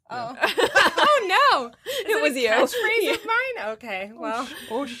it. Oh. Oh no! Is It was a you. Catchphrase Yeah. of mine. Okay. Well.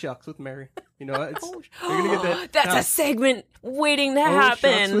 Oh shucks with Mary. You know it's you're gonna get that. That's now, a segment waiting to oh, shucks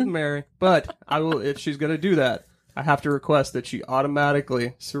with happen. Mary. But I will if she's gonna do that. I have to request that she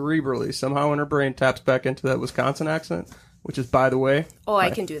automatically, cerebrally, somehow in her brain taps back into that Wisconsin accent, which is, by the way, Oh, I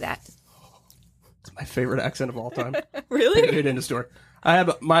can do that. It's my favorite accent of all time. Really? Get into story. I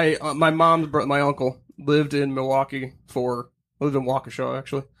have my my uncle lived in Milwaukee lived in Waukesha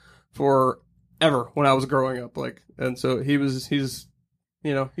actually forever when I was growing up, like, and so he was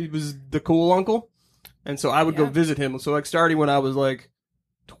the cool uncle, and so I would go visit him. So like starting when I was like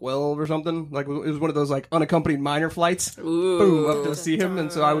 12 or something, like it was one of those like unaccompanied minor flights. Ooh. Boom, up to see him,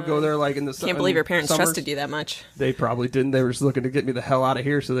 and so I would go there like in the Can't believe your parents summers. trusted you that much. They probably didn't. They were just looking to get me the hell out of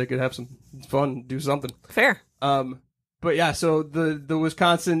here so they could have some fun, do something. Fair. But yeah, so the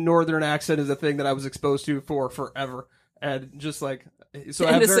Wisconsin northern accent is a thing that I was exposed to for forever, and just like so,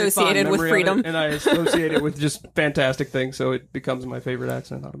 I have very associated fond with memory of freedom. it, and I associate it with just fantastic things, so it becomes my favorite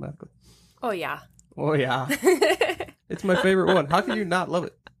accent automatically. Oh yeah. Oh yeah, it's my favorite one. How can you not love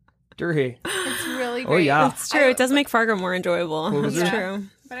it? Durhee. It's really great. Oh yeah, It's true. It does make Fargo more enjoyable. was It's it? true.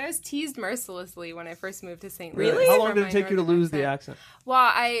 But I was teased mercilessly when I first moved to St. Louis. Really? How long for did my it take you to northern lose the accent? Well,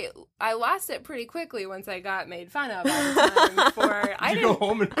 I lost it pretty quickly once I got made fun of all the time for I Did you go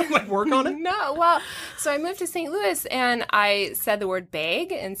home and like work on it? No, well, so I moved to St. Louis and I said the word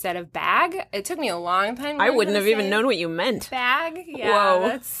bag instead of bag. It took me a long time. to I learn wouldn't how have to even say known what you meant. bag. Yeah,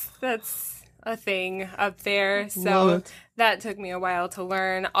 Whoa. that's a thing up there. Love So it. that took me a while to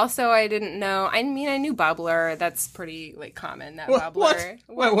learn. Also, I didn't know. I mean, I knew bubbler. That's pretty like common. That What? bubbler.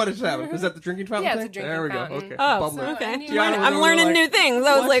 What is that? Is that the drinking fountain? Yeah, it's thing? a drinking there we fountain. go. Okay. Oh, Bubbler. okay. I knew Gianna was I'm over learning like, new things.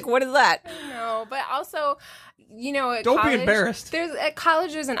 I was what? like, what is that? No, but also, at Don't be college, embarrassed. At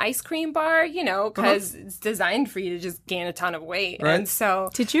college, there's an ice cream bar, because it's designed for you to just gain a ton of weight. Right. And so,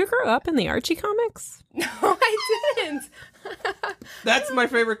 Did you grow up in the Archie comics? no, I didn't. That's my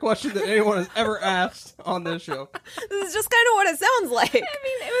favorite question that anyone has ever asked on this show. This is just kind of what it sounds like. I mean,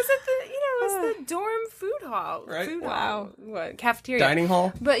 it was at the dorm food hall. Right. Food Wow. hall. What, cafeteria. Dining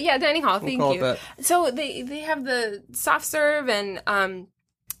hall? But yeah, dining hall. Thank call it you. that. So they have the soft serve, and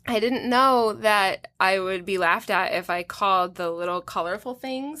I didn't know that I would be laughed at if I called the little colorful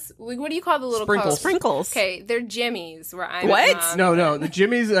things. What do you call the little Sprinkles. Sprinkles. Okay, they're Jimmies. Where I'm What? from. No. The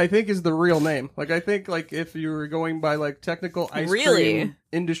Jimmy's, I think, is the real name. Like, I think, like, if you were going by, like, technical ice Really? cream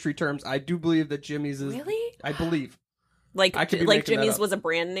industry terms, I do believe that Jimmy's is... Really? I believe. Like I could be like making that Jimmy's up. was a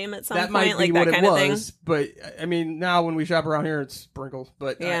brand name at some That point, might be like what that it kind of thing. was, but, I mean, now when we shop around here, it's Sprinkles.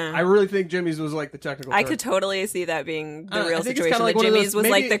 But Yeah. I really think Jimmy's was, like, the technical I term. could totally see that being the I real think it's situation. kinda like That one of Jimmy's those- was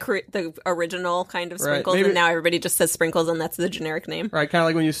like maybe- the original kind of Right, Sprinkles, maybe- and now everybody just says Sprinkles, and that's the generic name. Right, kind of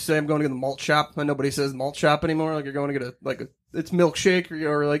like when you say I'm going to the malt shop, and nobody says malt shop anymore. Like you're going to get it's milkshake,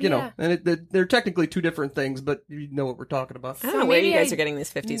 or like, Yeah. and they're technically two different things, but you know what we're talking about. I don't know where maybe you guys I- are getting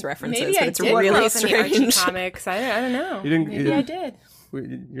these 50s references, Maybe but I it's did grow really up in the Archie strange. comics. I don't know. You didn't- Maybe you I didn't-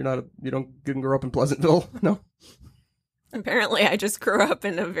 did. You didn't grow up in Pleasantville, no? Apparently, I just grew up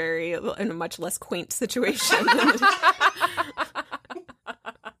in a much less quaint situation.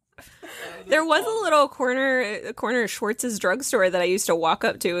 There was a little corner of Schwartz's drugstore that I used to walk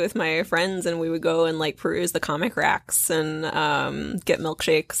up to with my friends, and we would go and like peruse the comic racks and get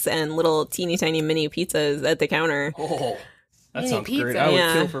milkshakes and little teeny tiny mini pizzas at the counter. Oh, that Mini sounds great. pizza. I would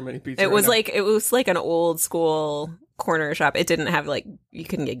Yeah. kill for a mini pizza. It right was now. like an old school corner shop. It didn't have like you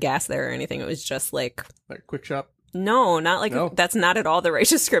couldn't get gas there or anything. It was just like quick shop. no, not like No. that's not at all the right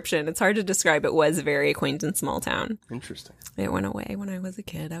description. It's hard to describe. It was very quaint and small town. Interesting. It went away when I was a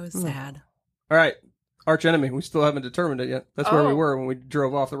kid. I was sad. All right, arch enemy. We still haven't determined it yet. That's where we Oh. were when we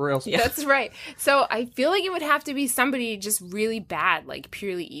drove off the rails. Yeah. That's right. So I feel like it would have to be somebody just really bad, like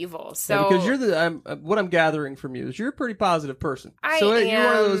purely evil. So Yeah, because you're what I'm gathering from you is you're a pretty positive person. I so you're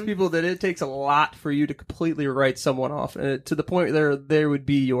one of those am. people that it takes a lot for you to completely write someone off, and to the point they would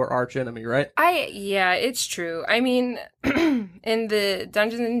be your arch enemy, right? yeah, it's true. I mean, in the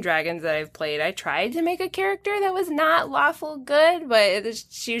Dungeons and Dragons that I've played, I tried to make a character that was not lawful good, but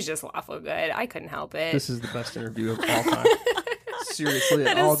she was just lawful good. I couldn't help it. This is the best interview of all time. Seriously,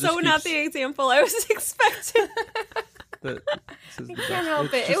 That it all is so just not keeps- the example I was expecting. This is the I best. can't help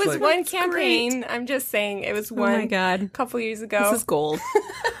It's it. It just was like- one campaign. I'm just saying it was Oh one my god. a couple years ago. This is gold.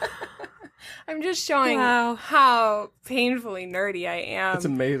 I'm just showing Wow. how painfully nerdy I am. It's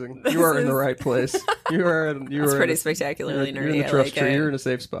amazing. this You are in the is- right place. You are. You It's are pretty in, spectacularly you're nerdy. in the I trust like tree. it. You're in a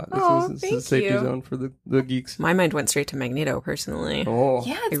safe spot. This Oh, is a thank safety you. zone for the geeks. My mind went straight to Magneto, personally. Oh,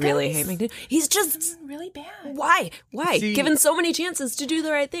 yeah, I it's really gotta hate be Magneto. He's just really bad. why? See- Given so many chances to do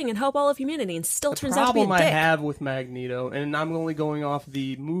the right thing and help all of humanity, and still the turns out to be a problem I dick. have with Magneto, and I'm only going off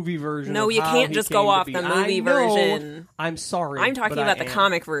the movie version. No, of you how can't he just came go to off be. the I movie know. version. I'm sorry. I'm talking but about I the am.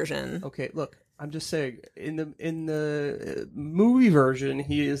 comic version. Okay, look, I'm just saying in the movie version,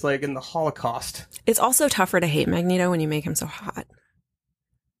 he is like in the Holocaust. It's also tougher to hate Magneto when you make him so hot.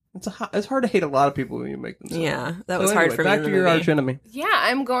 it's hard to hate a lot of people when you make them. Yeah, that was hard for me. Back to your arch enemy. Yeah,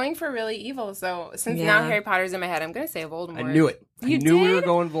 I'm going for really evil. So since now Harry Potter's in my head, I'm going to say Voldemort. I knew it. I knew we were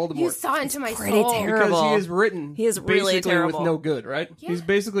going Voldemort. You saw into my pretty soul. terrible. Because he is written. He is really basically terrible with no good, right? Yeah. He's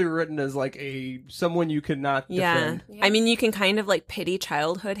basically written as like someone you could not defend. Yeah. I mean, you can kind of like pity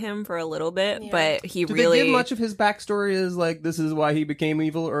childhood him for a little bit, Yeah. but he Did really. they give much of his backstory as like this is why he became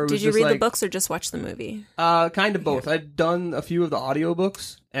evil, or Did was you just read like, the books or just watch the movie? Kind of both. I've done a few of the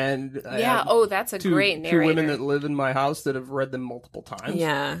audiobooks, and I Yeah. have Oh, that's a great two narrator. women that live in my house that have read them multiple times.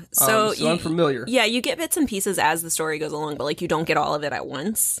 Yeah. So I'm familiar. Yeah, you get bits and pieces as the story goes along, but like you don't get all of it at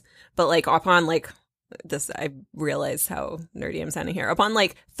once. But like upon like this, I realize how nerdy I'm sounding here. Upon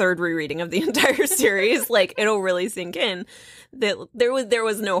like third rereading of the entire series, like it'll really sink in that there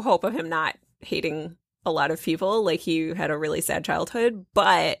was no hope of him not hating a lot of people. Like he had a really sad childhood,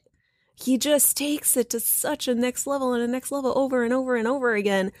 but he just takes it to such a next level and a next level over and over and over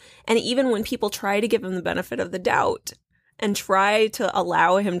again. And even when people try to give him the benefit of the doubt and try to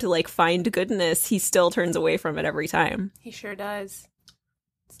allow him to like find goodness, he still turns away from it every time. He sure does.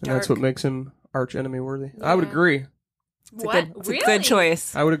 It's And that's what dark. makes him arch enemy worthy. I would Yeah. agree. It's What? a good, it's Really? a good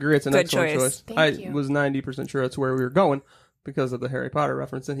choice. I would agree. It's an Good excellent choice. choice. Thank I you. was 90% sure that's where we were going because of the Harry Potter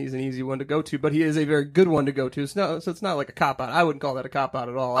reference, and he's an easy one to go to, but he is a very good one to go to. So it's not like a cop out. I wouldn't call that a cop out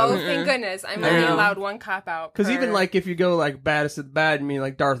at all. Oh, thank goodness. I'm only No. allowed one cop out. Because even like if you go like baddest of the bad, I mean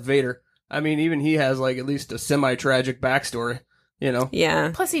like Darth Vader. I mean even he has like at least a semi-tragic backstory. You know,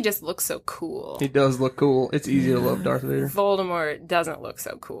 Yeah. Plus, he just looks so cool. he does look cool. It's easy to love Darth Vader. Voldemort doesn't look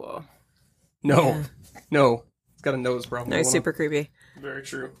so cool. No, no, he's got a nose problem. No, going on. super creepy. Very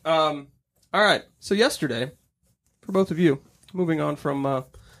true. All right. So yesterday, for both of you, moving on from,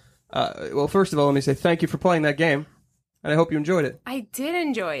 well, first of all, let me say thank you for playing that game, and I hope you enjoyed it. I did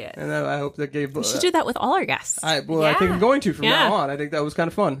enjoy it. And I hope that gave. We should do that with all our guests. I think Yeah. I'm going to from Yeah. now on. I think that was kind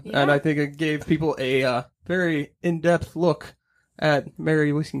of fun, Yeah. and I think it gave people a very in-depth look at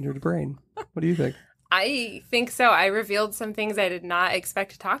Mary Wissinger's brain. What do you think? I think so. I revealed some things I did not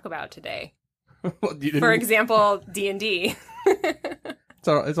expect to talk about today. Well, you didn't- For example, D&D.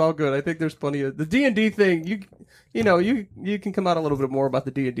 it's all good. I think there's plenty of the D&D thing. You can come out a little bit more about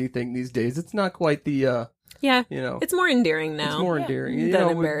the D&D thing these days. It's not quite the yeah. you know. It's more endearing now. It's more endearing. You Than know,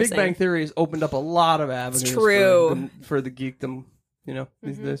 with Big embarrassing. Bang Theory has opened up a lot of avenues true. for the geekdom,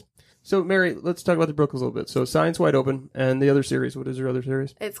 these days. So, Mary, let's talk about the book a little bit. So, Science Wide Open and the other series. What is your other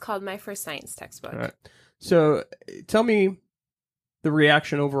series? It's called My First Science Textbook. All right. So, tell me the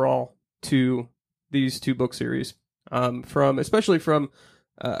reaction overall to these two book series, especially from,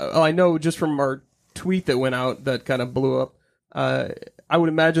 I know just from our tweet that went out that kind of blew up. I would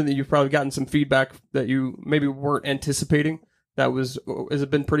imagine that you've probably gotten some feedback that you maybe weren't anticipating. Has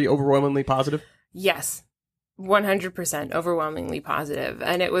it been pretty overwhelmingly positive? Yes. 100% overwhelmingly positive.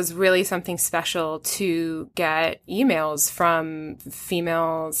 And it was really something special to get emails from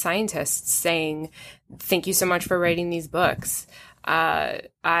female scientists saying, thank you so much for writing these books.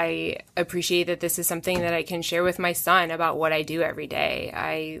 I appreciate that this is something that I can share with my son about what I do every day.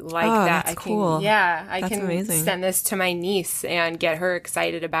 I like Oh, that. that's I cool. can, yeah, I That's can amazing. send this to my niece and get her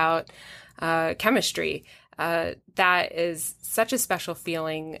excited about chemistry. That is such a special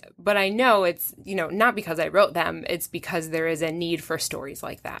feeling, but I know it's, not because I wrote them, it's because there is a need for stories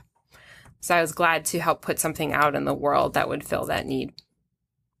like that. So I was glad to help put something out in the world that would fill that need.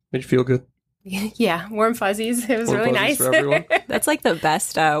 Made you feel good? Yeah, warm fuzzies. It was Warm really fuzzies nice. for everyone. That's like the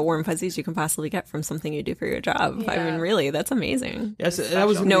best warm fuzzies you can possibly get from something you do for your job. I Yeah. mean, really, that's amazing. Yes, that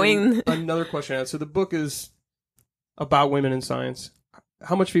was Knowing- another question. So the book is about women in science.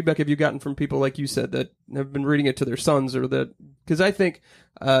 How much feedback have you gotten from people, like you said, that have been reading it to their sons, or that? Because I think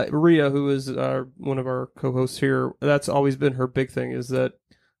Rhea, who is one of our co-hosts here, that's always been her big thing, is that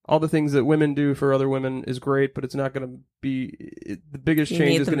all the things that women do for other women is great, but it's not going to be the biggest You change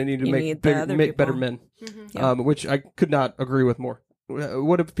need is going to them- need to you make need the other make better people. men, Mhm. Yeah. which I could not agree with more.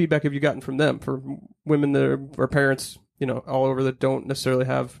 What feedback have you gotten from them, for women that are parents, all over that don't necessarily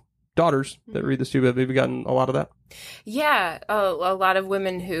have daughters that read this too? Have you gotten a lot of that? Yeah, a lot of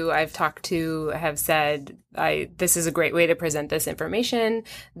women who I've talked to have said, this is a great way to present this information.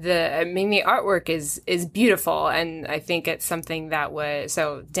 The artwork is beautiful, and I think it's something that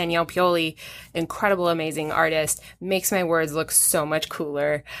so Danielle Pioli, incredible, amazing artist, makes my words look so much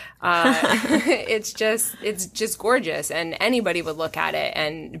cooler. It's just gorgeous, and anybody would look at it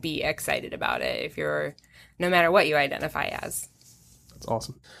and be excited about it no matter what you identify as. That's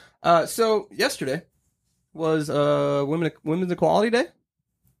awesome. So yesterday was Women's Equality Day.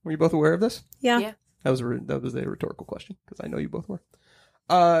 Were you both aware of this? Yeah. Yeah. That was a rhetorical question because I know you both were.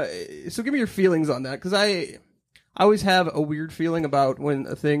 So give me your feelings on that, because I always have a weird feeling about when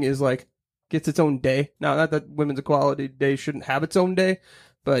a thing is like gets its own day. Now, not that Women's Equality Day shouldn't have its own day,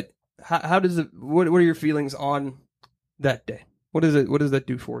 but how does it? What are your feelings on that day? What is it? What does that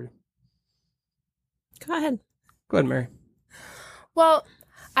do for you? Go ahead, Mary. Well,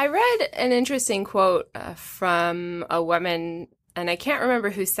 I read an interesting quote from a woman, and I can't remember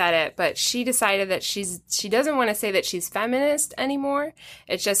who said it, but she decided that she doesn't want to say that she's feminist anymore.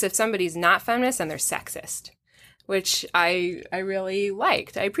 It's just if somebody's not feminist, then they're sexist, which I really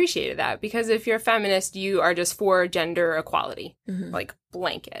liked. I appreciated that, because if you're a feminist, you are just for gender equality, like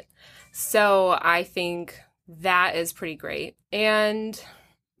blanket. So I think that is pretty great. And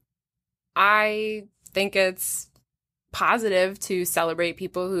I think it's positive to celebrate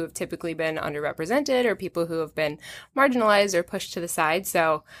people who have typically been underrepresented or people who have been marginalized or pushed to the side.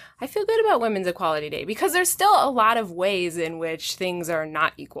 So I feel good about Women's Equality Day, because there's still a lot of ways in which things are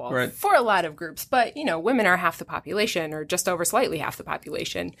not equal for a lot of groups. But, you know, women are half the population, or just over slightly half the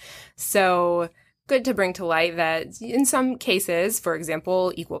population. So good to bring to light that in some cases, for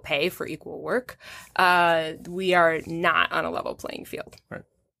example, equal pay for equal work, we are not on a level playing field. Right.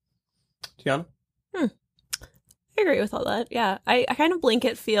 Tiana? I agree with all that. Yeah, I kind of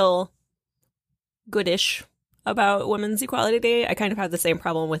blanket feel goodish about Women's Equality Day. I kind of have the same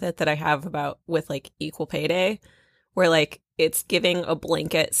problem with it that I have with like Equal Pay Day, where like it's giving a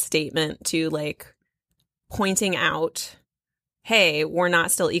blanket statement to like pointing out, hey, we're not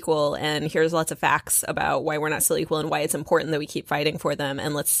still equal, and here's lots of facts about why we're not still equal and why it's important that we keep fighting for them,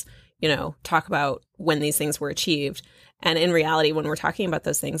 and let's, you know, talk about when these things were achieved. And in reality, when we're talking about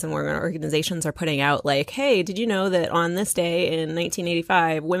those things and when our organizations are putting out like, hey, did you know that on this day in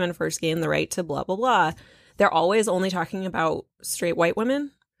 1985, women first gained the right to blah, blah, blah, they're always only talking about straight white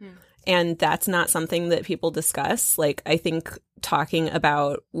women. And that's not something that people discuss. Like, I think talking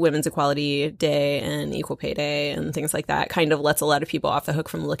about Women's Equality Day and Equal Pay Day and things like that kind of lets a lot of people off the hook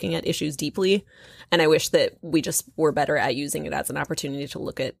from looking at issues deeply. And I wish that we just were better at using it as an opportunity to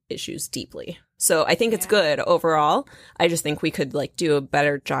look at issues deeply. So I think it's good overall. I just think we could like do a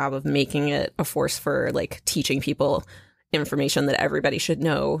better job of making it a force for like teaching people information that everybody should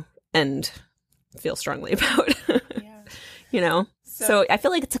know and feel strongly about, you know? So I feel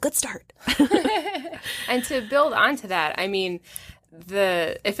like it's a good start. And to build onto that, I mean,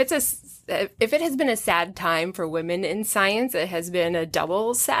 if it has been a sad time for women in science, it has been a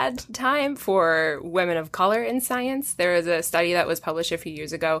double sad time for women of color in science. There was a study that was published a few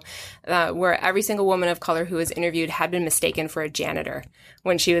years ago where every single woman of color who was interviewed had been mistaken for a janitor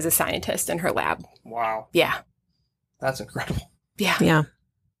when she was a scientist in her lab. Wow. Yeah. That's incredible. Yeah. Yeah.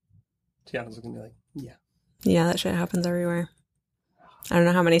 Tiana's looking at me like, yeah. Yeah, that shit happens everywhere. I don't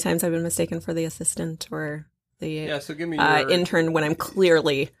know how many times I've been mistaken for the assistant or the so give me your intern when I'm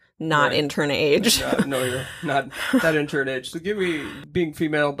clearly not intern age. No, you're not intern age. So give me being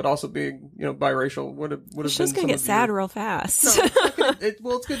female, but also being, you know, biracial. What have it's just gonna get sad real fast. No, it's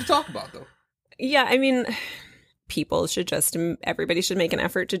good to talk about though. Yeah, I mean, everybody should make an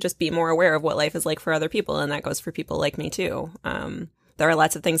effort to just be more aware of what life is like for other people, and that goes for people like me too. There are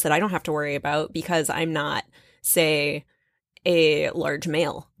lots of things that I don't have to worry about because I'm not, say, a large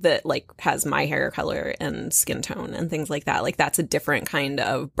male that like has my hair color and skin tone and things like that. Like that's a different kind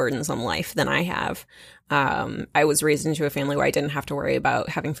of burdensome life than I have. I was raised into a family where I didn't have to worry about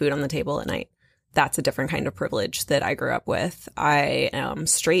having food on the table at night. That's a different kind of privilege that I grew up with. I am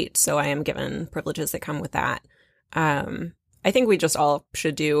straight, so I am given privileges that come with that. I think we just all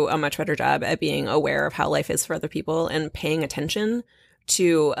should do a much better job at being aware of how life is for other people and paying attention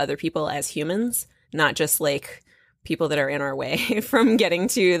to other people as humans, not just like people that are in our way from getting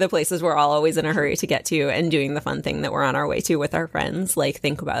to the places we're all always in a hurry to get to and doing the fun thing that we're on our way to with our friends. Like,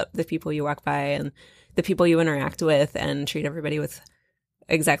 think about the people you walk by and the people you interact with and treat everybody with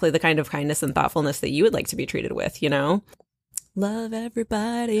exactly the kind of kindness and thoughtfulness that you would like to be treated with, you know? Love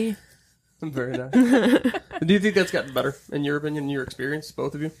everybody. Very nice. Do you think that's gotten better, in your opinion, in your experience,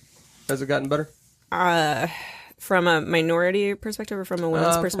 both of you? Has it gotten better? From a minority perspective or from a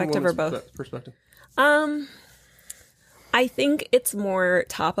women's perspective or both? Perspective. I think it's more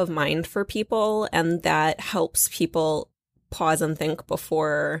top of mind for people, and that helps people pause and think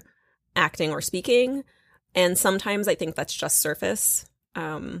before acting or speaking. And sometimes I think that's just surface.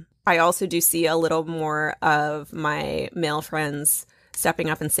 I also do see a little more of my male friends stepping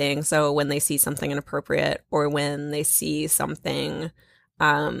up and saying so when they see something inappropriate or when they see something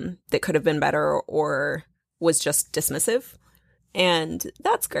that could have been better or was just dismissive. And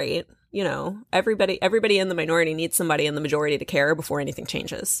that's great. You know, everybody in the minority needs somebody in the majority to care before anything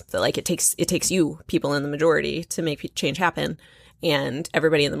changes. So like it takes you, people in the majority, to make change happen. And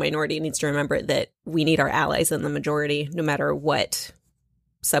everybody in the minority needs to remember that we need our allies in the majority, no matter what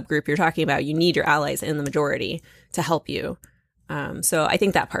subgroup you're talking about. You need your allies in the majority to help you. So I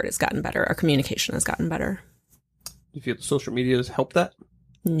think that part has gotten better. Our communication has gotten better. Do you feel social media has helped that?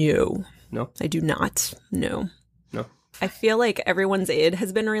 No. No? I do not. No. No. I feel like everyone's id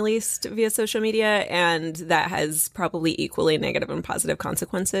has been released via social media, and that has probably equally negative and positive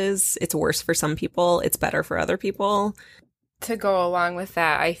consequences. It's worse for some people. It's better for other people. To go along with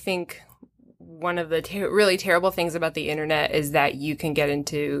that, I think one of the really terrible things about the internet is that you can get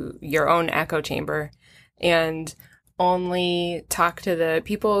into your own echo chamber and only talk to the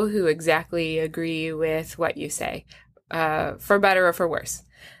people who exactly agree with what you say, for better or for worse.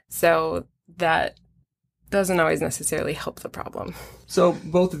 So that doesn't always necessarily help the problem. So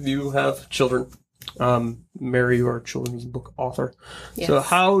both of you have children. Mary, you are a children's book author. Yes. So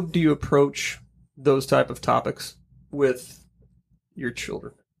how do you approach those type of topics with your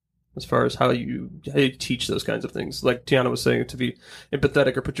children? As far as how you teach those kinds of things, like Tiana was saying, to be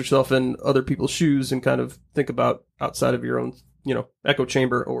empathetic or put yourself in other people's shoes and kind of think about outside of your own, echo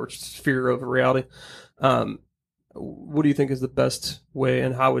chamber or sphere of reality. What do you think is the best way,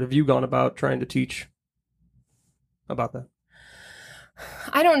 and how have you gone about trying to teach about that?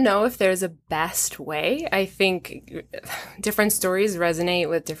 I don't know if there's a best way. I think different stories resonate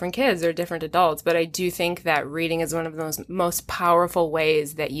with different kids or different adults, but I do think that reading is one of the most powerful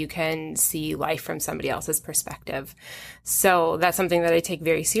ways that you can see life from somebody else's perspective. So that's something that I take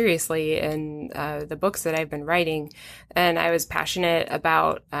very seriously in the books that I've been writing. And I was passionate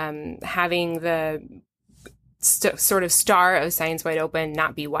about having the sort of star of Science Wide Open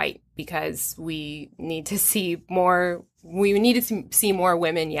not be white, because we need to see more. We need to see more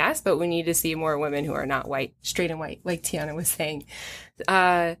women, yes, but we need to see more women who are not white, straight and white, like Tiana was saying.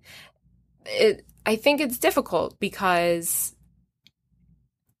 I think it's difficult because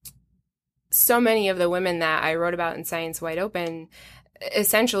so many of the women that I wrote about in Science Wide Open,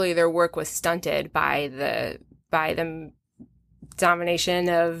 essentially their work was stunted by the domination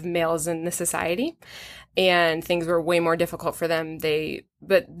of males in the society. And things were way more difficult for them.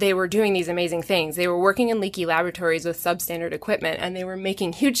 But they were doing these amazing things. They were working in leaky laboratories with substandard equipment, and they were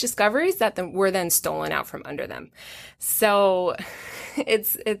making huge discoveries that were then stolen out from under them. So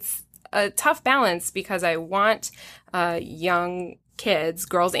it's a tough balance, because I want young kids,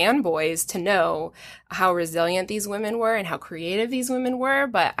 girls and boys, to know how resilient these women were and how creative these women were.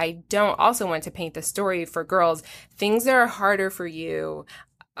 But I don't also want to paint the story for girls. Things are harder for you,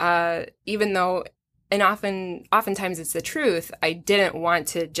 even though... And oftentimes it's the truth. I didn't want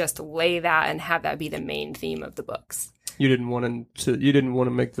to just lay that and have that be the main theme of the books. You didn't want to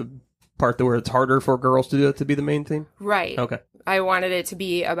make the part where it's harder for girls to do it to be the main theme? Right. Okay. I wanted it to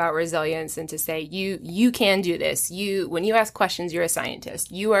be about resilience and to say, you can do this. When you ask questions, you're a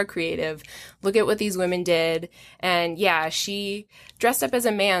scientist. You are creative. Look at what these women did. And yeah, she dressed up as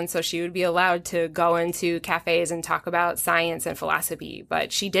a man so she would be allowed to go into cafes and talk about science and philosophy.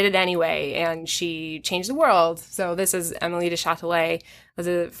 But she did it anyway, and she changed the world. So this is Emily de Châtelet, was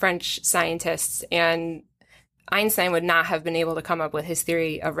a French scientist, and Einstein would not have been able to come up with his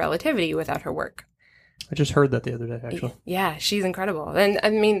theory of relativity without her work. I just heard that the other day, actually. Yeah, she's incredible. And I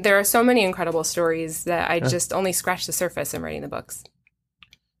mean, there are so many incredible stories that I just only scratched the surface in writing the books.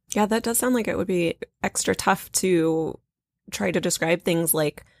 Yeah, that does sound like it would be extra tough to try to describe things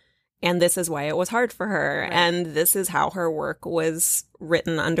like, and this is why it was hard for her, right, and this is how her work was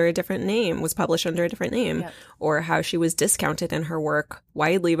written under a different name, was published under a different name, yep, or how she was discounted in her work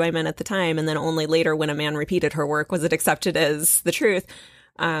widely by men at the time, and then only later when a man repeated her work was it accepted as the truth.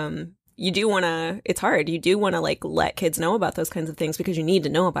 You do want to, it's hard. You do want to let kids know about those kinds of things, because you need to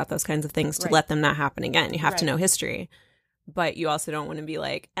know about those kinds of things to let them not happen again. You have to know history, but you also don't want to be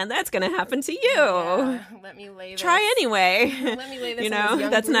and that's going to happen to you. Yeah, let me lay this. Try anyway. Let me lay this.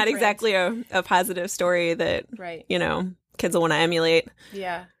 That's not exactly a positive story that, kids will want to emulate.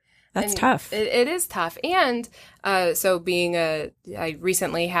 Yeah. That's tough. It is tough. And so I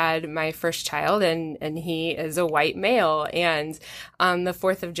recently had my first child, and he is a white male. And on the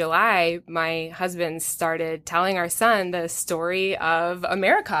 4th of July, my husband started telling our son the story of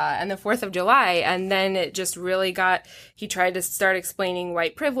America and the 4th of July. And then it just really he tried to start explaining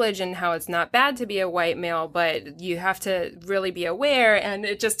white privilege and how it's not bad to be a white male, but you have to really be aware. And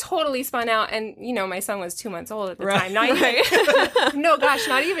it just totally spun out. And, my son was 2 months old at the time. Not even, no, gosh,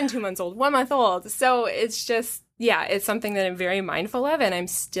 not even 2 months old, 1 month old. So it's just, it's something that I'm very mindful of, and I'm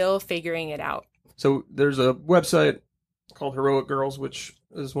still figuring it out. So there's a website called Heroic Girls, which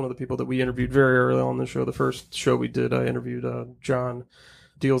is one of the people that we interviewed very early on the show. The first show we did, I interviewed John,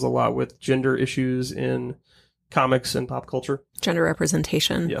 deals a lot with gender issues in comics and pop culture. Gender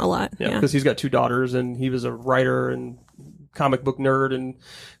representation a lot. Yeah, because he's got 2 daughters, and he was a writer and comic book nerd, and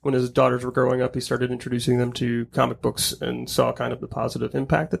when his daughters were growing up, he started introducing them to comic books and saw kind of the positive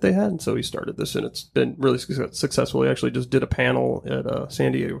impact that they had, and so he started this, and it's been really successful. He actually just did a panel at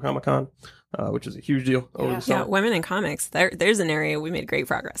San Diego Comic-Con, which is a huge deal over the summer. Yeah, women in comics, there's an area we made great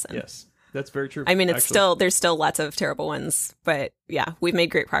progress in. Yes, that's very true. I mean, there's still lots of terrible ones, but yeah, we've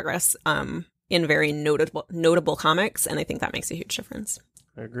made great progress in very notable comics, and I think that makes a huge difference.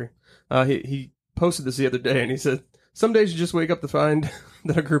 I agree. He posted this the other day, and he said, "Some days you just wake up to find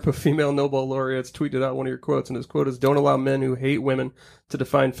that a group of female Nobel laureates tweeted out one of your quotes, and his quote is, 'Don't allow men who hate women to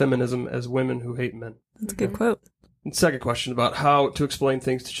define feminism as women who hate men.'" That's a good quote. And second question about how to explain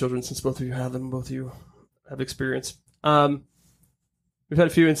things to children, since both of you have them, both of you have experience. We've had a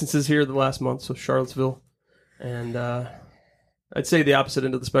few instances here the last month, so Charlottesville, and I'd say the opposite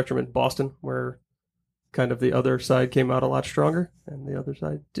end of the spectrum in Boston, where kind of the other side came out a lot stronger, and the other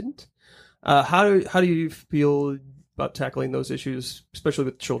side didn't. How do you feel about tackling those issues, especially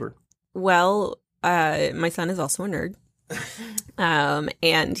with children? Well, my son is also a nerd.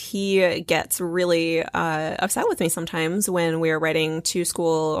 And he gets really upset with me sometimes when we are riding to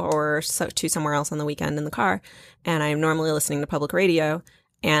school or to somewhere else on the weekend in the car, and I'm normally listening to public radio.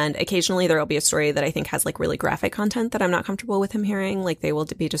 And occasionally there will be a story that I think has like really graphic content that I'm not comfortable with him hearing. Like they will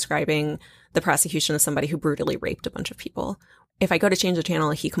be describing the prosecution of somebody who brutally raped a bunch of people. If I go to change the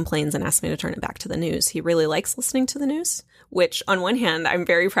channel, he complains and asks me to turn it back to the news. He really likes listening to the news, which on one hand, I'm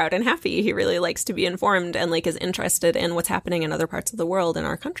very proud and happy. He really likes to be informed and like is interested in what's happening in other parts of the world in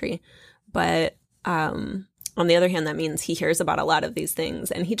our country. But on the other hand, that means he hears about a lot of these things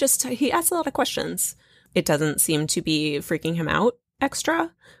and he asks a lot of questions. It doesn't seem to be freaking him out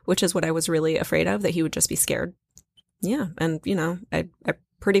extra, which is what I was really afraid of, that he would just be scared. Yeah. And, you know, I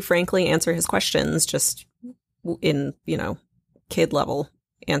pretty frankly answer his questions just in, you know, kid level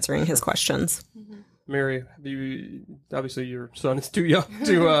answering his questions. Mary, obviously your son is too young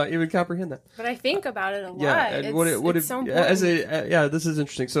to even comprehend that. But I think about it a lot. Yeah, and it's so important. This is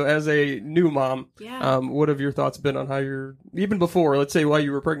interesting. So as a new mom, what have your thoughts been on how even before, let's say while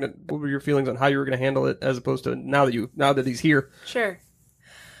you were pregnant, what were your feelings on how you were going to handle it as opposed to now that he's here? Sure.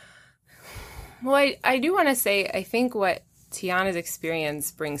 Well, I do want to say, I think what Tiana's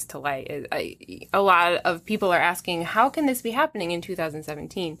experience brings to light is a lot of people are asking, how can this be happening in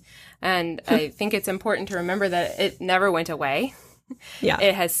 2017? And I think it's important to remember that it never went away. Yeah.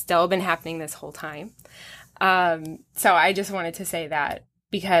 It has still been happening this whole time. So I just wanted to say that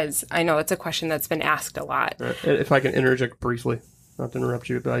because I know it's a question that's been asked a lot. If I can interject briefly, not to interrupt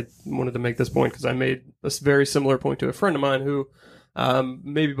you, but I wanted to make this point because I made a very similar point to a friend of mine who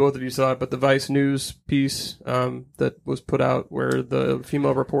maybe both of you saw it, but the Vice News piece that was put out where the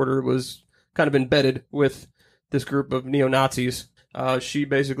female reporter was kind of embedded with this group of neo-Nazis. She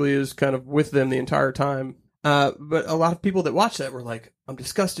basically is kind of with them the entire time. But a lot of people that watched that were like, I'm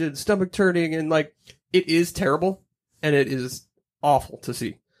disgusted, stomach turning, and like, it is terrible and it is awful to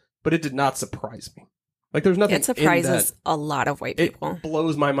see. But it did not surprise me. Like, there's nothing. It surprises a lot of white people. It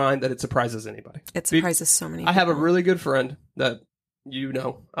blows my mind that it surprises anybody. It surprises so many people. I have a really good friend that you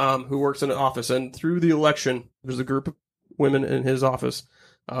know, who works in an office, and through the election, there's a group of women in his office,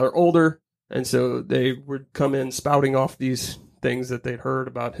 are older, and so they would come in spouting off these things that they'd heard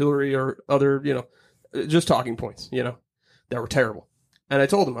about Hillary or other, you know, just talking points, you know, that were terrible. And I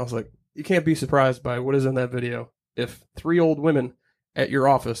told him, I was like, you can't be surprised by what is in that video if 3 old women at your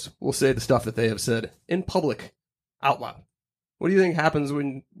office will say the stuff that they have said in public, out loud. What do you think happens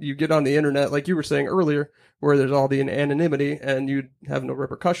when you get on the internet, like you were saying earlier, where there's all the anonymity and you have no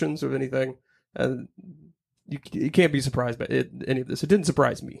repercussions of anything? And you can't be surprised by any of this. It didn't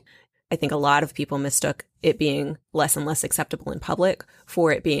surprise me. I think a lot of people mistook it being less and less acceptable in public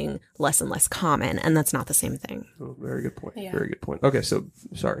for it being less and less common, and that's not the same thing. Oh, very good point. Yeah. Very good point. Okay, so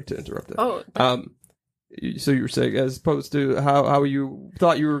sorry to interrupt that. Oh, so you were saying, as opposed to how you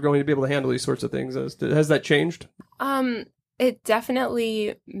thought you were going to be able to handle these sorts of things, has that changed? It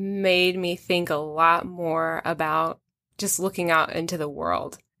definitely made me think a lot more about just looking out into the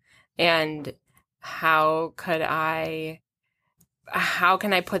world and how can I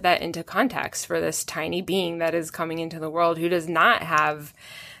put that into context for this tiny being that is coming into the world who does not have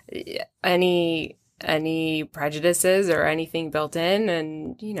any prejudices or anything built in,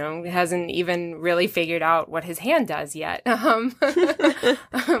 and, you know, hasn't even really figured out what his hand does yet. But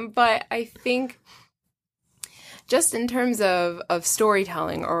I think just in terms of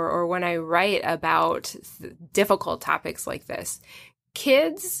storytelling or when I write about difficult topics like this,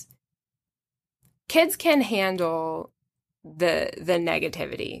 kids can handle the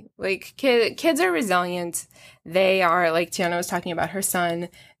negativity. Like kids are resilient. They are, like Tiana was talking about her son,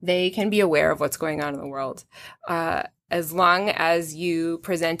 they can be aware of what's going on in the world. As long as you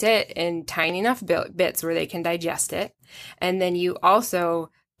present it in tiny enough bits where they can digest it. And then you also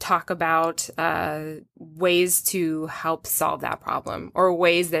talk about ways to help solve that problem, or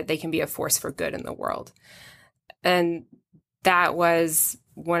ways that they can be a force for good in the world. And that was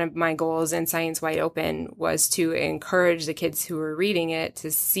one of my goals in Science Wide Open, was to encourage the kids who were reading it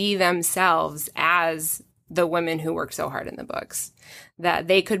to see themselves as the women who work so hard in the books, that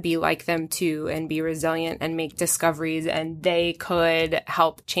they could be like them too and be resilient and make discoveries, and they could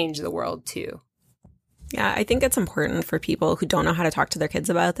help change the world too. Yeah, I think it's important for people who don't know how to talk to their kids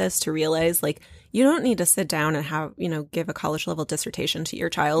about this to realize, like, you don't need to sit down and have, give a college level dissertation to your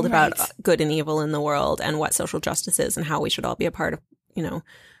child about good and evil in the world and what social justice is and how we should all be a part of,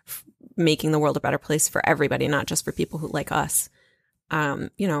 making the world a better place for everybody, not just for people who like us.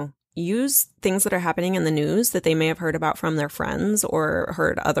 Use things that are happening in the news that they may have heard about from their friends or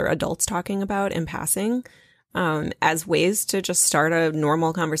heard other adults talking about in passing, as ways to just start a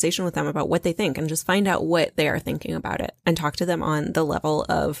normal conversation with them about what they think, and just find out what they are thinking about it and talk to them on the level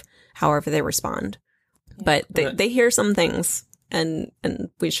of however they respond. But they hear some things, and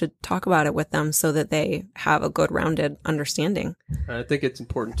we should talk about it with them so that they have a good rounded understanding. I think it's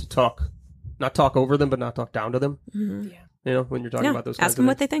important to not talk over them, but not talk down to them. Mm-hmm. Yeah. When you're talking about those kinds ask them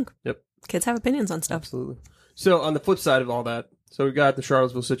what they think. Yep. Kids have opinions on stuff. Absolutely. So on the flip side of all that, so we got the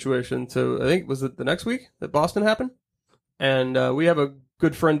Charlottesville situation. So I think, was it the next week that Boston happened? And we have a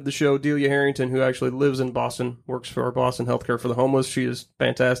good friend of the show, Delia Harrington, who actually lives in Boston, works for Boston Healthcare for the Homeless. She is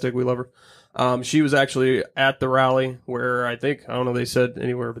fantastic. We love her. She was actually at the rally where they said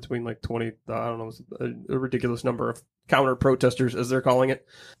anywhere between like 20, a ridiculous number of counter protesters, as they're calling it.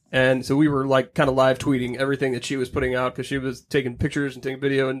 And so we were like kind of live tweeting everything that she was putting out, because she was taking pictures and taking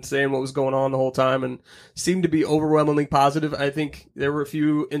video and saying what was going on the whole time, and seemed to be overwhelmingly positive. I think there were a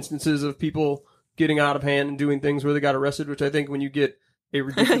few instances of people getting out of hand and doing things where they got arrested, which I think when you get a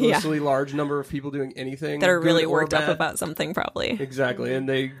ridiculously large number of people doing anything that are really worked up about something, probably. Exactly. And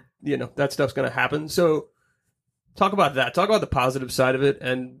they, that stuff's going to happen. So talk about that. Talk about the positive side of it.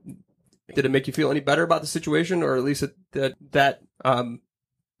 And did it make you feel any better about the situation, or at least that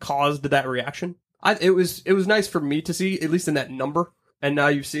caused that reaction? It was nice for me to see, at least in that number. And now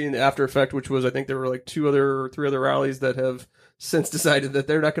you've seen the after effect, which was, I think there were like 3 other rallies that have since decided that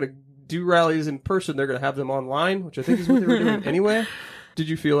they're not going to do rallies in person. They're going to have them online, which I think is what they were doing anyway. Did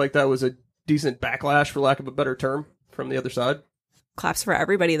you feel like that was a decent backlash, for lack of a better term, from the other side? Claps for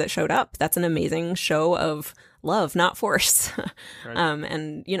everybody that showed up. That's an amazing show of love, not force. Right.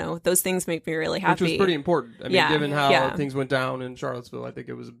 And those things make me really happy. Which was pretty important. I mean, given how things went down in Charlottesville, I think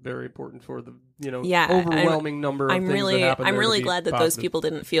it was very important for the overwhelming number of things that happened. I'm really glad that those people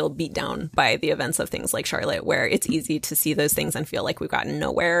didn't feel beat down by the events of things like Charlotte, where it's easy to see those things and feel like we've gotten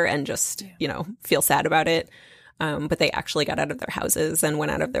nowhere and just feel sad about it. But they actually got out of their houses and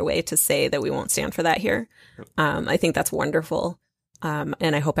went out of their way to say that we won't stand for that here. I think that's wonderful.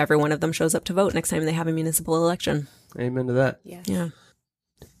 And I hope every one of them shows up to vote next time they have a municipal election. Amen to that. Yes. Yeah.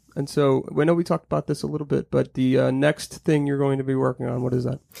 And so I know we talked about this a little bit, but the next thing you're going to be working on, what is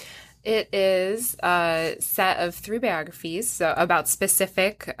that? It is a set of 3 biographies about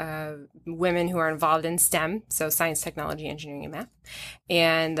specific women who are involved in STEM, so science, technology, engineering, and math.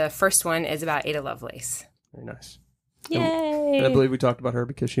 And the first one is about Ada Lovelace. Very nice. Yay! And I believe we talked about her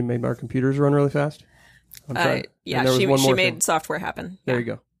because she made our computers run really fast. She made software happen. There you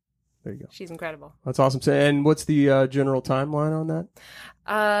go. She's incredible. That's awesome. And what's the general timeline on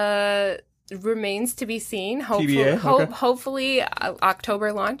that? Remains to be seen. Hopefully, TBA? Okay. Hopefully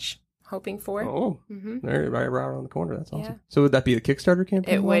October launch. Hoping for. Oh, Very right around the corner. That's awesome. Yeah. So would that be the Kickstarter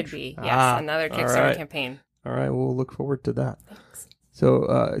campaign? It would be. Yes, another Kickstarter campaign. All right, we'll look forward to that. Thanks. So,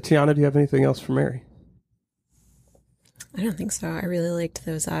 Tiana, do you have anything else for Mary? I don't think so. I really liked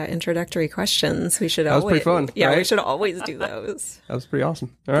those introductory questions. That was pretty fun. Yeah, right? We should always do those. That was pretty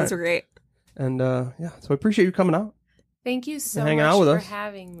awesome. All right. Those were great. And so I appreciate you coming out. Thank you so hanging much out with for us.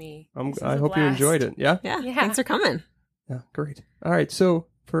 having me. I hope you enjoyed it. Yeah? Yeah. Thanks for coming. Yeah, great. All right. So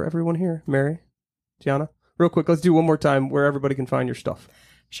for everyone here, Mary, Tiana, real quick, let's do one more time where everybody can find your stuff.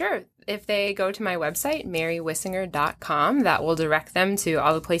 Sure. If they go to my website, marywissinger.com, that will direct them to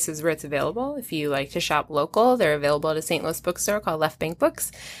all the places where it's available. If you like to shop local, they're available at a St. Louis bookstore called Left Bank Books.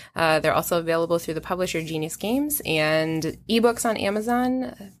 They're also available through the publisher Genius Games, and ebooks on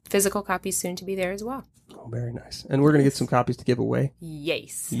Amazon. Physical copies soon to be there as well. Oh, very nice. And we're going to get some copies to give away.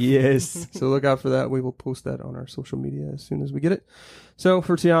 Yes. Yes. So look out for that. We will post that on our social media as soon as we get it. So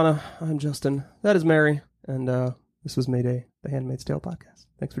for Tiana, I'm Justin. That is Mary. And This was Mayday, the Handmaid's Tale podcast.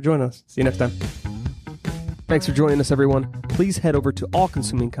 Thanks for joining us. See you next time. Thanks for joining us, everyone. Please head over to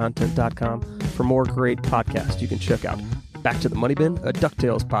allconsumingcontent.com for more great podcasts you can check out. Back to the Money Bin, a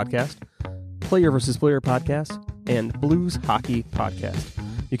DuckTales podcast, Player vs. Player podcast, and Blues Hockey podcast.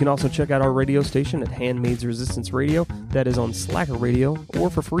 You can also check out our radio station at Handmaid's Resistance Radio. That is on Slacker Radio or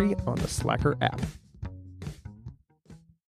for free on the Slacker app.